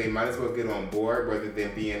America. So they might as well get on board rather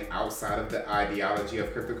than being outside of the ideology of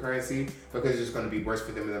cryptocurrency, because it's just going to be worse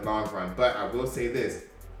for them in the long run. But I will say this.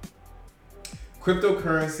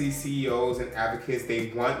 Cryptocurrency CEOs and advocates, they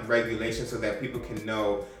want regulation so that people can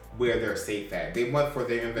know where they're safe at. They want for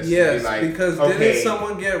their investors to be like, because didn't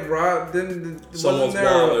someone get robbed? Someone's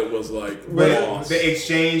wallet was like lost. The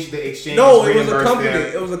exchange. No, it was a company.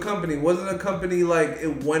 It was a company. Wasn't a company like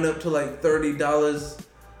it went up to like $30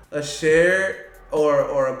 a share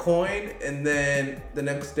or a coin, and then the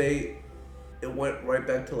next day it went right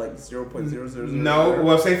back to like 0.000. No,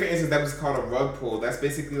 well, say for instance, that was called a rug pull. That's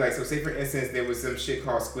basically like, so say for instance, there was some shit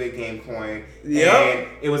called Squid Game coin. And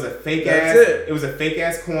it was a fake It was a fake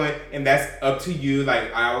ass coin, and that's up to you.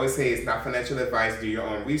 Like I always say, it's not financial advice. Do your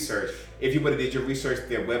own research. If you would have did your research,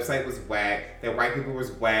 their website was whack. Their white people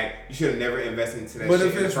was whack. You should have never invested into that. But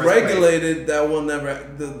shit if it's regulated, that will never.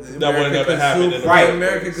 That will never happen. Right, the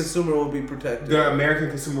American consumer will be protected. The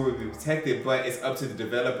American consumer will be protected, but it's up to the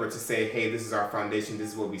developer to say, "Hey, this is our foundation. This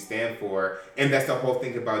is what we stand for." And that's the whole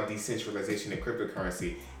thing about decentralization and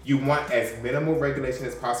cryptocurrency. You want as minimal regulation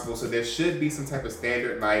as possible, so there should be some type of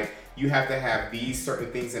standard, like you have to have these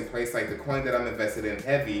certain things in place. Like the coin that I'm invested in,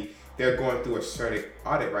 Heavy. they're going through a CERTIC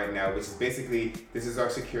audit right now, which is basically, this is our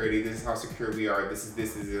security, this is how secure we are, this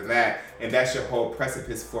is that, and that's your whole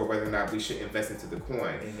precipice for whether or not we should invest into the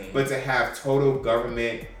coin. But to have total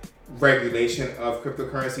government regulation of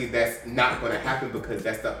cryptocurrency, that's not going to happen because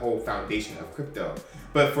that's the whole foundation of crypto.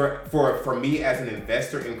 But for me as an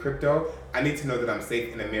investor in crypto, I need to know that I'm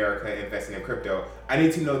safe in America investing in crypto. I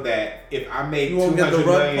need to know that if I make $200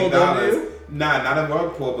 million, not a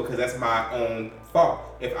rug pull, because that's my own fault.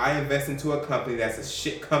 If I invest into a company that's a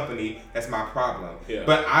shit company, that's my problem. Yeah.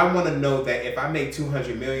 But I want to know that if I make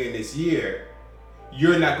 $200 million this year,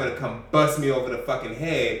 you're not going to come bust me over the fucking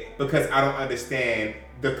head because I don't understand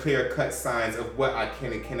the clear-cut signs of what I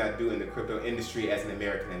can and cannot do in the crypto industry as an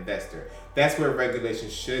American investor. That's where regulation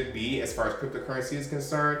should be as far as cryptocurrency is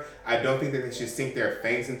concerned. I don't think that they should sink their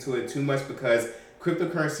fangs into it too much because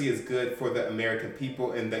cryptocurrency is good for the American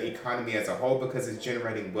people and the economy as a whole because it's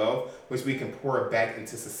generating wealth, which we can pour back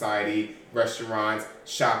into society, restaurants,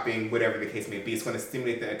 shopping, whatever the case may be. It's going to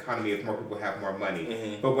stimulate the economy if more people have more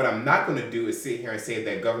money. But what I'm not going to do is sit here and say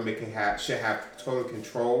that government should have total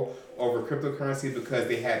control over cryptocurrency because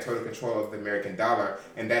they had total control of the American dollar,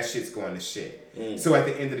 and that shit's going to shit. So at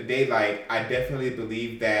the end of the day, like, I definitely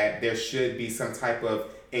believe that there should be some type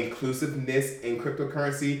of inclusiveness in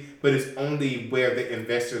cryptocurrency, but it's only where the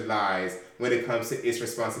investor lies when it comes to its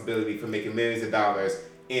responsibility for making millions of dollars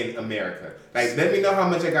in America. Like, let me know how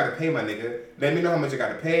much I gotta pay, my nigga. Let me know how much I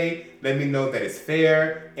gotta pay. Let me know that it's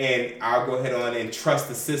fair, and I'll go ahead on and trust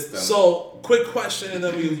the system. So, quick question, and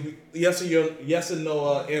then we yes and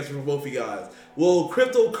no answer for both of you guys. Will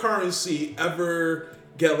cryptocurrency ever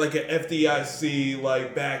get like an FDIC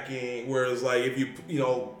like backing, whereas like if you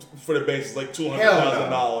know for the base it's like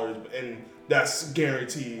 $200,000 and that's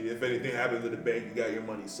guaranteed. If anything happens to the bank, you got your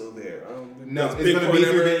money still there. No, it's going to be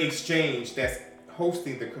through the exchange that's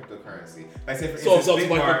hosting the cryptocurrency. Like say for so it's something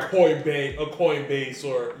like a Coinbase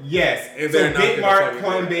or yes. And so Bitmart,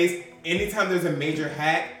 Coinbase, anytime there's a major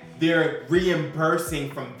hack, they're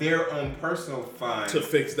reimbursing from their own personal fund to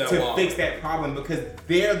fix that problem because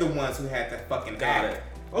they're the ones who had that fucking hack.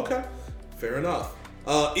 Okay, fair enough.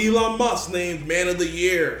 Elon Musk named Man of the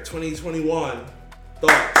Year 2021.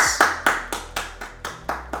 Thoughts?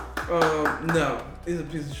 No, he's a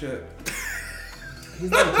piece of shit.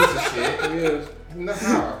 He's not a piece of shit. He is. No,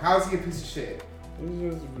 how is he a piece of shit?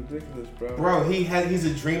 This is ridiculous, bro. Bro, he's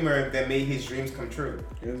a dreamer that made his dreams come true.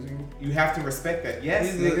 Is he? You have to respect that.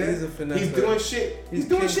 Yes, nigga. He's a finesse. He's doing shit. He's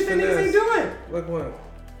doing shit that niggas ain't doing. Like what?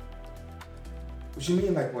 What you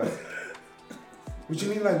mean, like what? What you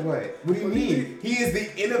mean, like what? What do you mean? He is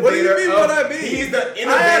the innovator. What do you mean? What I mean? He's the innovator.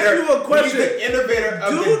 I asked you a question. He's the innovator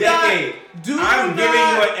of the decade. I'm giving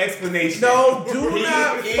you an explanation. No, do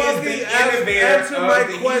not fucking answer my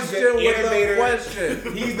question with a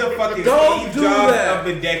question. He's the fucking Steve Jobs of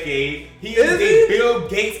the decade. He is the Bill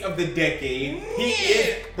Gates of the decade. He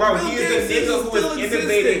is, bro. He is the nigga who is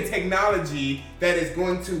innovating technology that is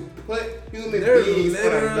going to put human beings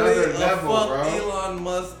on another level, bro. Elon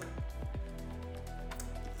Musk.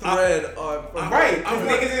 Thread on right, because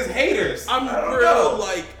niggas is haters. I'm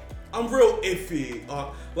real iffy.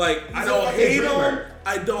 I don't hate him.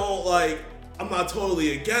 I don't like. I'm not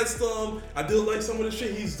totally against him. I do like some of the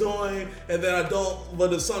shit he's doing, and then I don't.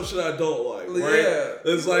 But there's some shit I don't like. Right? Yeah.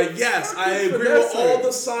 It's like yes, I agree with all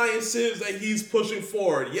the sciences that he's pushing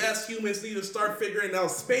forward. Yes, humans need to start figuring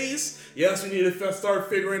out space. Yes, we need to start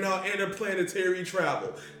figuring out interplanetary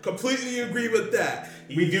travel. Completely agree with that.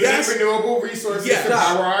 We do need renewable resources to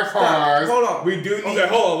power our cars. Hold on. We do need. Okay,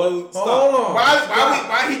 hold on. Stop. Hold on.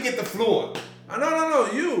 Why he get the floor?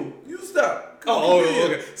 No. You stop.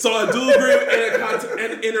 Okay. So I do agree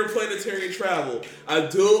with interplanetary travel.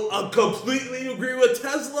 I completely agree with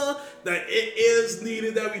Tesla that it is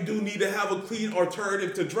needed that we do need to have a clean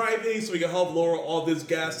alternative to driving so we can help lower all this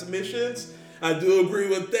gas emissions. I do agree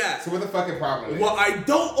with that. So what the fucking problem is? Well, I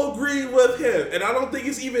don't agree with him, and I don't think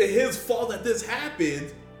it's even his fault that this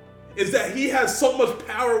happened, is that he has so much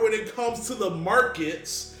power when it comes to the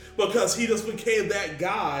markets. Because he just became that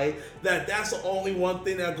guy that's the only one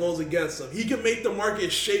thing that goes against him. He can make the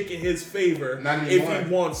market shake in his favor if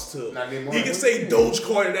he wants to. Not anymore. He can say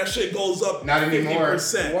Dogecoin and that shit goes up not 50%. Anymore.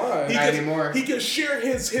 Why? Not anymore. He can share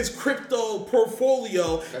his crypto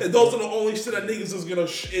portfolio, and those are the only shit that niggas is gonna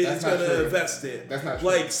invest in. That's not true.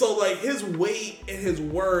 His weight and his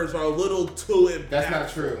words are a little too impactful. That's not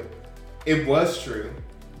true. It was true,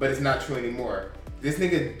 but it's not true anymore. This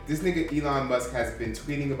nigga Elon Musk has been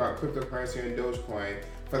tweeting about cryptocurrency and Dogecoin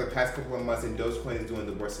for the past couple of months, and Dogecoin is doing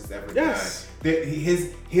the worst it's ever done.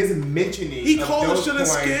 His mentioning he called the shit a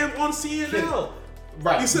scam on CNN.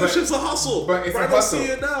 Right. He said shit's a hustle. But it's right a hustle. On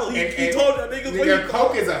CNL. He And told that niggas nigga,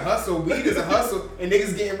 coke is a hustle, weed is a hustle, and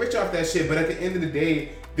niggas getting rich off that shit. But at the end of the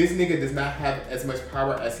day, this nigga does not have as much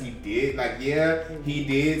power as he did. Like, yeah, he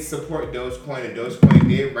did support Dogecoin, and Dogecoin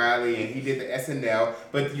did rally, and he did the SNL.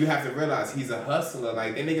 But you have to realize he's a hustler.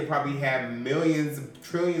 Like, that nigga probably had millions,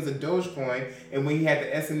 trillions of Dogecoin, and when he had the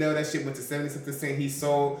SNL, that shit went to 70-something cents. He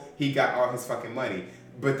sold, he got all his fucking money.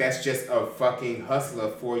 But that's just a fucking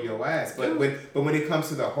hustler for your ass. But when it comes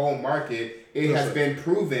to the whole market, it has been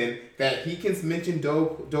proven that he can mention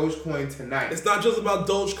Dogecoin tonight. It's not just about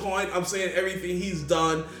Dogecoin. I'm saying everything he's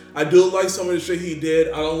done. I do like some of the shit he did.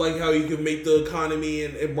 I don't like how he can make the economy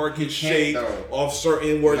and market shake off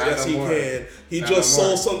certain words as he can. He just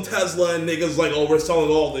sold some Tesla and niggas like, oh, we're selling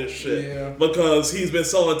all this shit. Yeah. Because he's been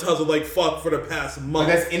selling Tesla like fuck for the past month.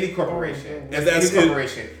 But that's any corporation. That's any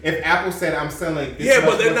corporation. If Apple said, I'm selling this yeah,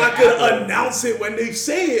 but they're not going to announce it when they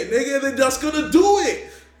say it, nigga. They're just going to do it.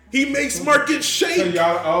 He makes markets shake. So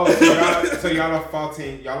y'all are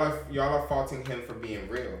faulting him for being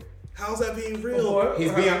real. How's that being real?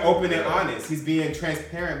 He's being open and honest. He's being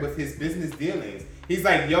transparent with his business dealings. He's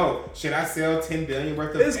like, yo, should I sell $10 billion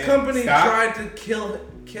worth of his company stock? Tried to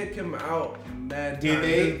kick him out. Did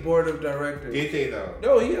they? His board of directors. Did they though?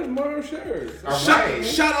 No, he has more shares.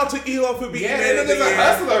 Shout out to Elon for being a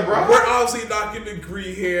hustler, bro. We're obviously not going to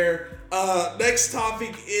agree here. Next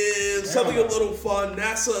topic is something a little fun.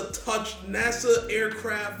 NASA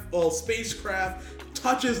aircraft or spacecraft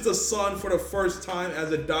touches the sun for the first time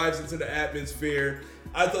as it dives into the atmosphere.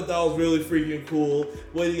 I thought that was really freaking cool.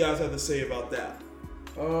 What do you guys have to say about that?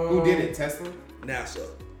 Who did it? Tesla? NASA.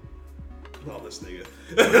 Oh, this nigga.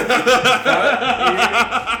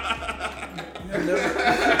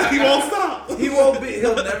 He won't stop.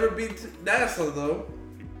 He'll never beat NASA though.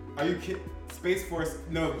 Are you kidding? Space Force,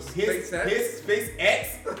 no, his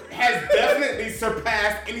SpaceX has definitely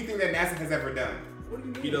surpassed anything that NASA has ever done. What do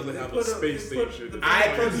you mean? He doesn't have a space station.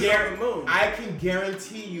 I can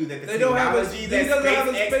guarantee you that the technology that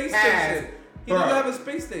SpaceX has, he doesn't have a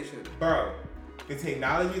space station. Bro, the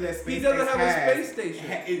technology that SpaceX has, he doesn't have a space station.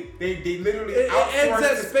 They literally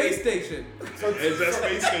outsourced the space station. So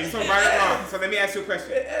right or wrong. So let me ask you a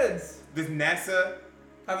question. It ends. Does NASA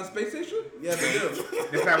have a space station? Yeah, they do.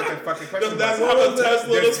 That's not what the fucking question was. That's how the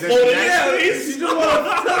Tesla is floating in space. You just want a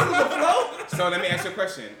Tesla to float? So let me ask you a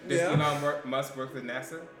question. Does Elon Musk work with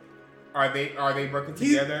NASA? Are they working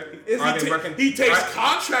together? He takes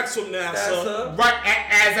contracts from NASA. Right,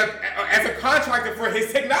 as a contractor for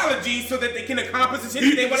his technology so that they can accomplish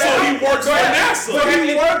anything. So he works for NASA.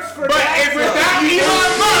 He works for NASA. But if without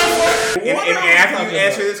Elon Musk... And after you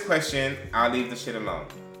answer this question, I'll leave the shit alone.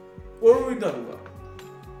 What were we talking about?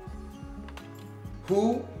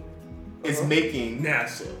 Who is making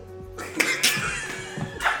NASA?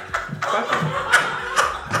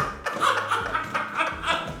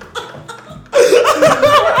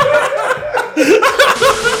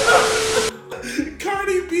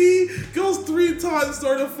 Cardi B goes 3 times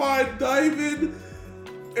certified diamond.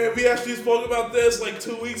 And we actually spoke about this like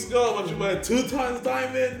 2 weeks ago when she went 2 times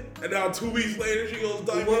diamond, and now 2 weeks later she goes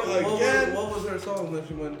diamond again. What was her song that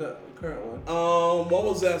she went current one? What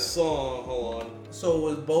was that song? Hold on. So it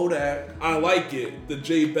was Bodak. I Like It, the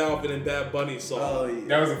J Balvin and Bad Bunny song. Oh yeah.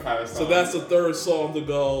 That was a fire song. So that's the 3rd song to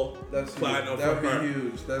go platinum for her. That would be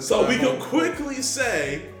huge. So we can quickly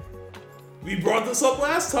say, we brought this up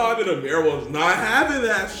last time, and Amir was not having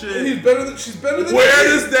that shit. She's better than Where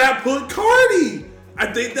does that put Cardi?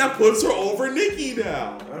 I think that puts her over Nicki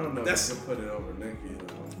now. I don't know. That's to put it over Nicki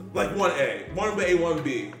though. Like 1A, 1A,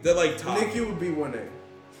 1B. They're like top. Nicki would be 1A.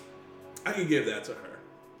 I can give that to her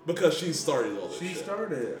because she started all this shit. She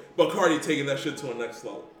started. But Cardi taking that shit to a next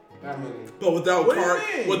level. I mean, but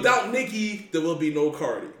without Nicki, there will be no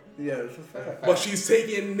Cardi. Yeah, it's a fact. But she's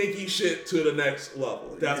taking Nicki shit to the next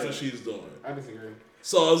level. That's what she's doing. I disagree.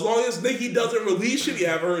 So as long as Nicki doesn't release shit, you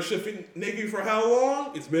haven't heard shifting Nicki for how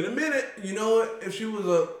long? It's been a minute. You know what?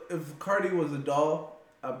 If Cardi was a doll,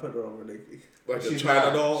 I'd put her over Nicki. Like a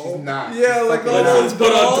China doll? She's not. Yeah, like a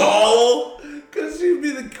doll. Because she'd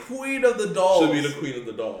be the queen of the dolls. She'd be the queen of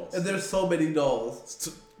the dolls. And there's so many dolls.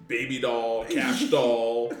 Baby doll, cash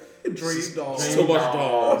doll, dream doll. So much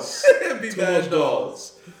dolls. Too much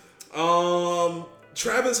dolls.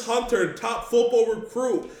 Travis Hunter, top football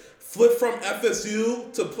recruit, flipped from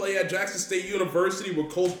FSU to play at Jackson State University with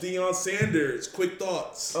Coach Deion Sanders. Quick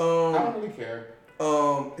thoughts. I don't really care.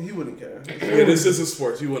 He wouldn't care. Yeah, this is a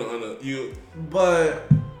sports. You wouldn't But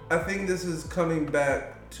I think this is coming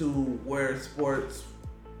back to where sports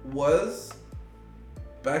was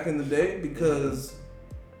back in the day because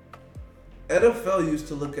NFL used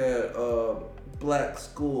to look at black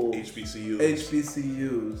schools,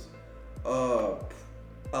 HBCUs, a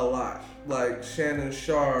lot. Like Shannon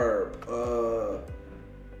Sharp,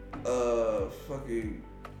 fucking.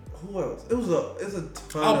 Who else? It's a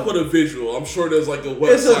ton. I'll put a visual. I'm sure there's like a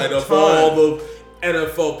website of all the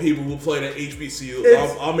NFL people who played at HBCU.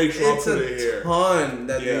 I'll make sure I'll put it here. It's a ton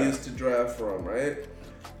that they used to draft from, right?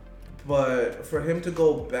 But for him to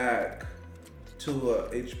go back to a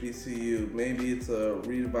HBCU, maybe it's a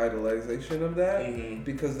revitalization of that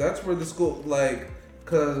because that's where the school,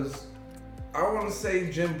 because I want to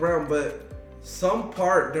say Jim Brown, but some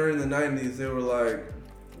part during the 90s they were like,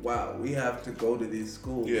 wow, we have to go to these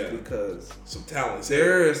schools because some talent.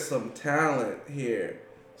 There is some talent here.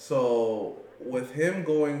 So with him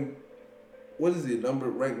going, what is he,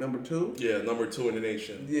 ranked number 2? Yeah, number 2 in the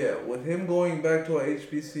nation. Yeah, with him going back to a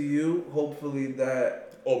HBCU, hopefully that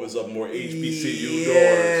opens up more HBCU doors.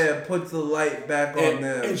 Yeah, puts the light back on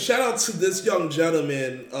them. And shout out to this young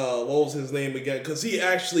gentleman, what was his name again? Because he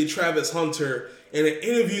actually, Travis Hunter, in an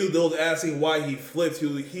interview, they was asking why he flipped.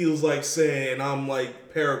 He was like saying, I'm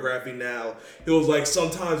like paragraphing now. It was like,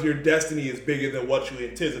 sometimes your destiny is bigger than what you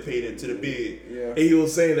anticipated to be. Yeah. And he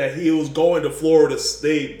was saying that he was going to Florida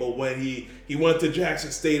State, but when he went to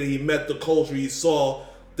Jackson State and he met the culture, he saw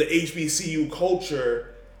the HBCU culture,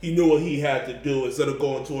 he knew what he had to do instead of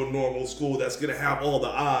going to a normal school that's going to have all the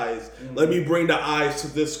eyes. Let me bring the eyes to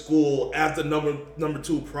this school as the number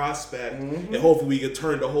 2 prospect, and hopefully we can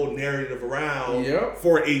turn the whole narrative around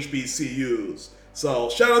for HBCUs. So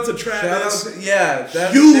shout out to Travis.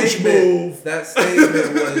 That huge move. That statement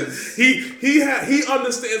was he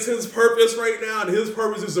understands his purpose right now, and his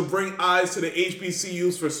purpose is to bring eyes to the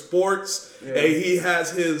HBCUs for sports. Yeah. And he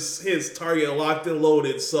has his target locked and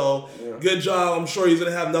loaded. So good job. I'm sure he's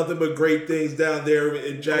gonna have nothing but great things down there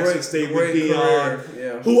in Jackson State with Deion.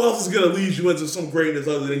 Yeah. Who else is gonna lead you into some greatness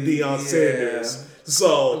other than Deion Sanders?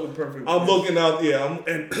 So I'm looking out.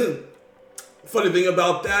 And funny thing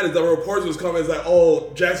about that is the reports was coming. It's like, oh,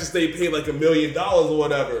 Jackson State paid like $1 million or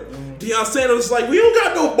whatever. Deion Sanders was like, we don't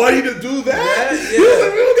got no money to do that. He was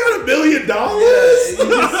like, we don't got $1 million. Yeah,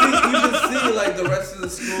 you can see like the rest of the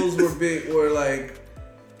schools were like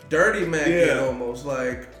dirty macking almost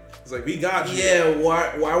like. It's like, we got you. Yeah,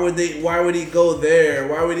 why would he go there?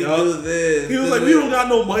 Why would he do this? He was like, we don't got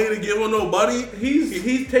no money to give him nobody.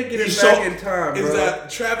 He's taking it back in time, bro. Is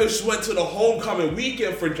that Travis went to the homecoming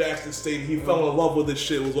weekend for Jackson State and he fell in love with this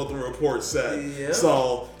shit was what the report said. Yeah.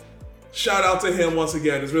 So shout out to him once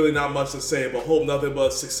again. There's really not much to say, but hope nothing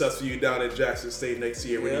but success for you down at Jackson State next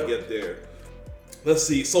year when you get there. Let's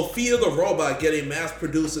see. Sophia the Robot getting mass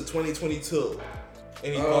produced in 2022.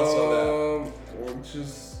 Any thoughts on that? Or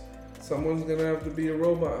just someone's gonna have to be a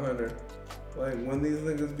robot hunter. Like when these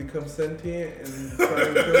niggas become sentient and try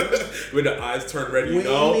to kill us. When the eyes turn red, we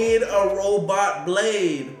need a robot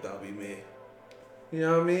Blade. That'll be me. You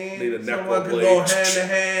know what I mean? Need a someone can go hand to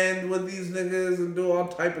hand with these niggas and do all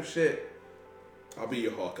type of shit. I'll be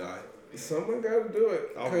your Hawkeye. Someone gotta do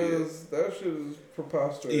it, because that shit is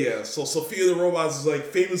preposterous. Yeah, so Sophia the Robot is like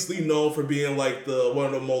famously known for being like one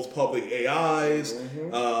of the most public AIs.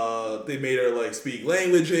 They made her like speak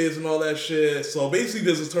languages and all that shit. So basically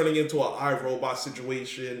this is turning into an iRobot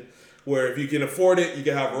situation where if you can afford it, you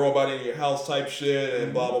can have a robot in your house type shit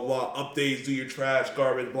and blah blah blah, updates, do your trash,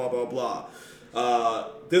 garbage, blah blah blah.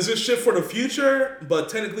 This is shit for the future, but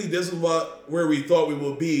technically this is where we thought we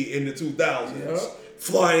would be in the 2000s. Yep.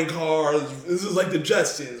 Flying cars. This is like the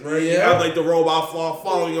Jetsons, right? Yeah. You have like the robot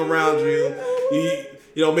following around you.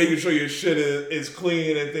 You know, making sure your shit is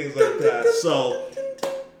clean and things like that. So,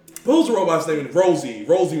 what was the robot's name? Rosie.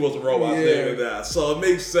 Rosie was the robot's name in that. So it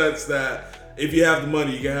makes sense that if you have the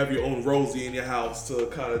money, you can have your own Rosie in your house to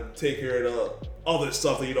kind of take care of the other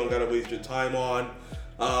stuff that you don't gotta waste your time on.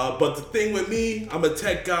 But the thing with me, I'm a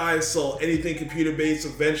tech guy, so anything computer-based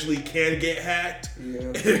eventually can get hacked.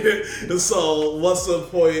 Yeah. So what's the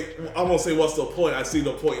point? I'm going to say what's the point. I see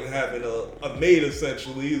the point in having a maid,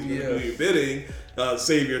 essentially, who's going to do your bidding,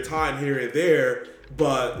 save your time here and there.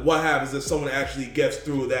 But what happens if someone actually gets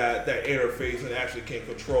through that interface and actually can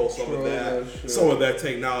control some of that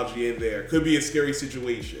technology in there? Could be a scary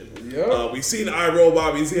situation. Yep. We've seen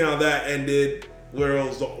iRobot. We've seen how that ended. Where it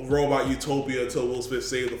was the robot utopia until Will Smith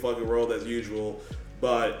saved the fucking world as usual.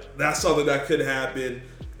 But that's something that could happen.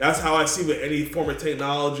 That's how I see with any form of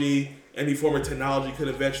technology. Any form of technology could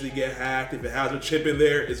eventually get hacked. If it has a chip in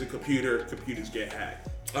there, it's a computer. Computers get hacked.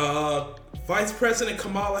 Vice President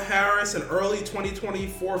Kamala Harris, an early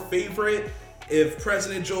 2024 favorite if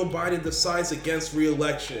President Joe Biden decides against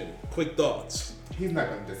re-election. Quick thoughts. He's not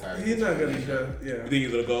going to decide. He's not going to do You think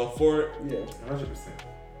he's going to go for it? Yeah. 100%.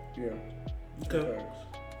 Yeah. Okay.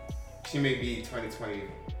 She may be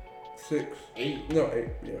 2026. 8? No, 8,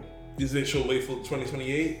 yeah. You think she'll wait for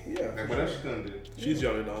 2028? Yeah. Like, what else she gonna do? She's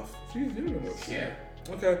young enough. She's young enough. Yeah.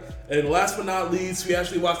 Okay. And last but not least, we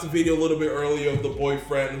actually watched the video a little bit earlier of the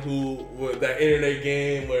boyfriend who, with that internet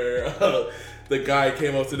game where the guy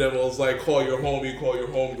came up to them and was like, call your homie, call your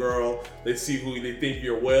homegirl. They see who they think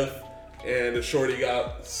you're with. And the shorty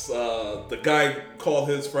got, the guy called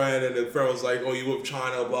his friend and the friend was like, oh, you with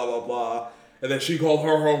China, blah, blah, blah. And then she called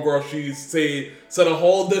her homegirl. She said a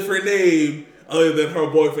whole different name other than her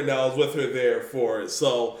boyfriend that was with her there for it.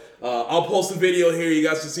 So I'll post the video here. You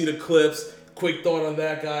guys can see the clips. Quick thought on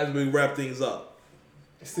that, guys. We wrap things up.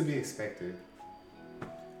 It's to be expected.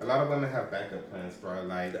 A lot of women have backup plans, bro.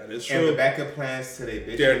 Like, that is true. And the backup plans to their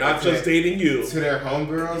bitches. They're not just dating you. To their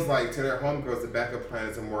homegirls, the backup plan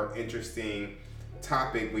is a more interesting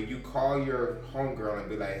topic. When you call your homegirl and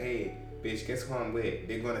be like, hey, bitch, guess who I'm with?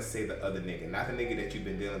 They're going to say the other nigga. Not the nigga that you've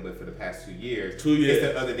been dealing with for the past 2 years. 2 years.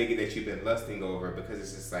 It's the other nigga that you've been lusting over because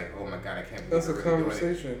it's just like, oh my God, I can't believe that's a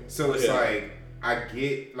conversation. So it's like, I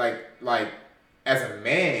get, like, as a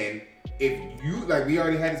man, if you, like, we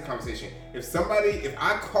already had this conversation. If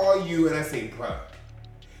I call you and I say, bruh,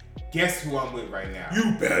 guess who I'm with right now?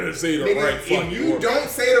 You better say the right fucking If you don't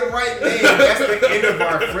say the right name, that's the end of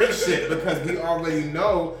our friendship because we already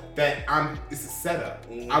know that it's a setup.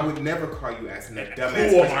 Mm-hmm. I would never call you asking that dumbass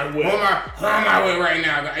Who question. am I with? Who am I with right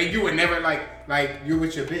now? And you would never, like, you're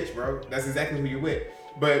with your bitch, bro. That's exactly who you're with.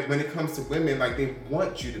 But when it comes to women, like, they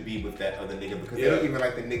want you to be with that other nigga because they don't even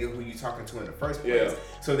like the nigga who you talking to in the first place.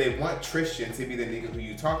 Yeah. So they want Tristan to be the nigga who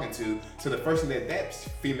you talking to. So the first thing that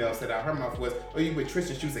female said out her mouth was, oh, you with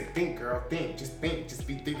Tristan? She was like, think, girl, think, just think.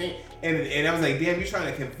 And I was like, damn, you're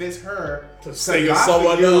trying to convince her to say you're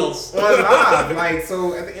someone else on live. Like,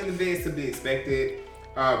 so at the end of the day, it's to be expected.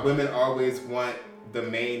 Women always want the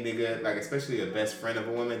main nigga, like, especially a best friend of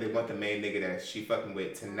a woman, they want the main nigga that she fucking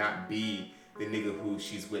with to not be the nigga who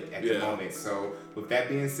she's with at the moment. So with that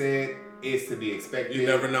being said, it's to be expected. You're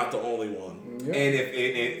never not the only one. Yeah. And if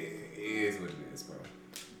it is what it is, bro.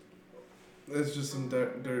 It's just some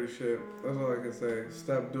dirty shit. That's all I can say.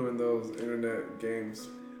 Stop doing those internet games.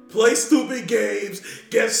 Play stupid games,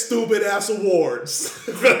 get stupid ass awards.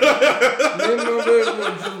 Just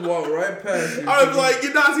walk right past you. I'm like,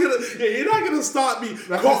 you're not gonna stop me.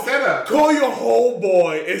 That's the setup. Call your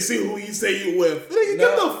homeboy and see who you say you with. Get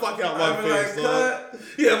the fuck out my face, dog.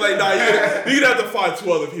 Yeah, like, nah, you're gonna have to find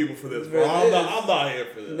 2 other people for this, bro. I'm not here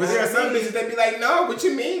for this. But there are some bitches that be like, no, what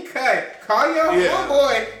you mean cut? Call your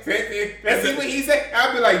homeboy. Let's see what he said.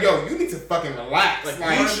 I'll be like, yo, you need to fucking relax.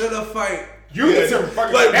 Like you should have fight. You need to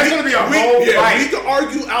fucking, like, that's gonna be a whole fight. We can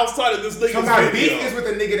argue outside of this nigga's so my beef is with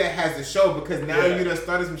the nigga that has the show because now you done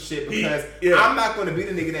started some shit because I'm not gonna be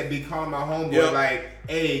the nigga that be calling my homeboy like,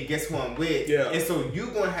 hey, guess who I'm with? Yeah. And so you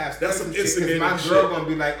gonna have started some shit because my girl gonna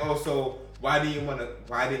be like, oh, so why didn't you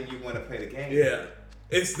wanna play the game? Yeah.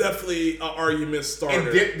 It's definitely an argument starter.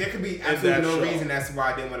 And there could be absolutely no reason as to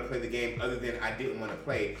why I didn't want to play the game other than I didn't want to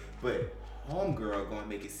play. But homegirl gonna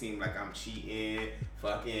make it seem like I'm cheating,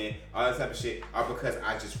 fucking, all that type of shit, all because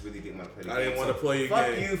I just really didn't want to play the game. I didn't want to play your fuck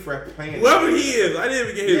game. Fuck you for playing. Whoever he is, I didn't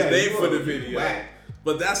even get his name for the video. Whack.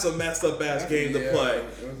 But that's a messed up ass game to play.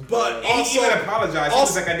 But and also, he even apologized. He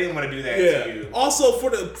was like, I didn't want to do that to you. Also, for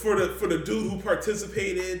the dude who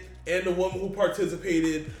participated and the woman who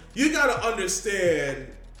participated, you gotta understand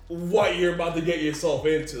what you're about to get yourself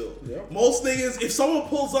into. Yep. Most niggas, if someone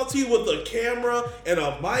pulls up to you with a camera and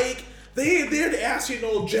a mic, they ain't there to ask you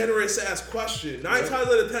no generous ass question. 9 times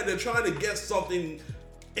out of 10, they're trying to get something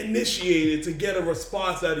initiated to get a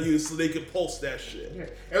response out of you so they can post that shit. Yeah.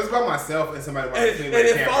 It was about myself and somebody wanted to. And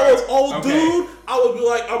if I was old dude, I would be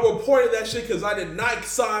like, I reported that shit because I did not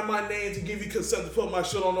sign my name to give you consent to put my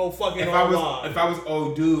shit on no fucking online. If I was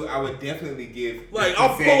old dude, I would definitely give like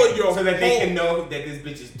I'm pulling your so that they can know that this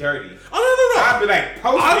bitch is dirty. Oh no. I'd be like,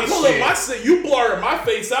 post I'm this pulling shit. my shit. You blurring my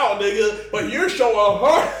face out, nigga, but you're showing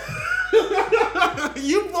her.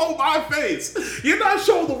 You blow my face. You're not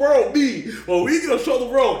showing the world me. Well, we gonna show the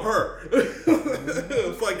world her.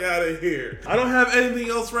 Fuck out of here. I don't have anything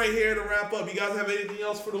else right here to wrap up. You guys have anything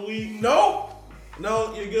else for the week? No,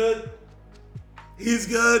 you're good. He's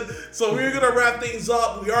good. So we're gonna wrap things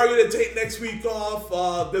up. We are gonna take next week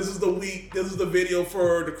off. This is the week. This is the video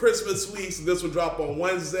for the Christmas week. So this will drop on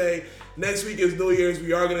Wednesday. Next week is New Year's.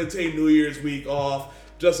 We are gonna take New Year's week off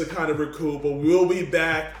just to kind of recoup. But we'll be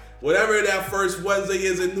back. Whatever that first Wednesday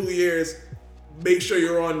is in New Year's, make sure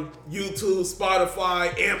you're on YouTube,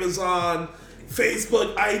 Spotify, Amazon,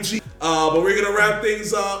 Facebook, IG. But we're going to wrap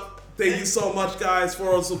things up. Thank you so much, guys,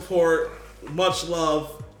 for our support. Much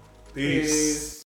love. Peace.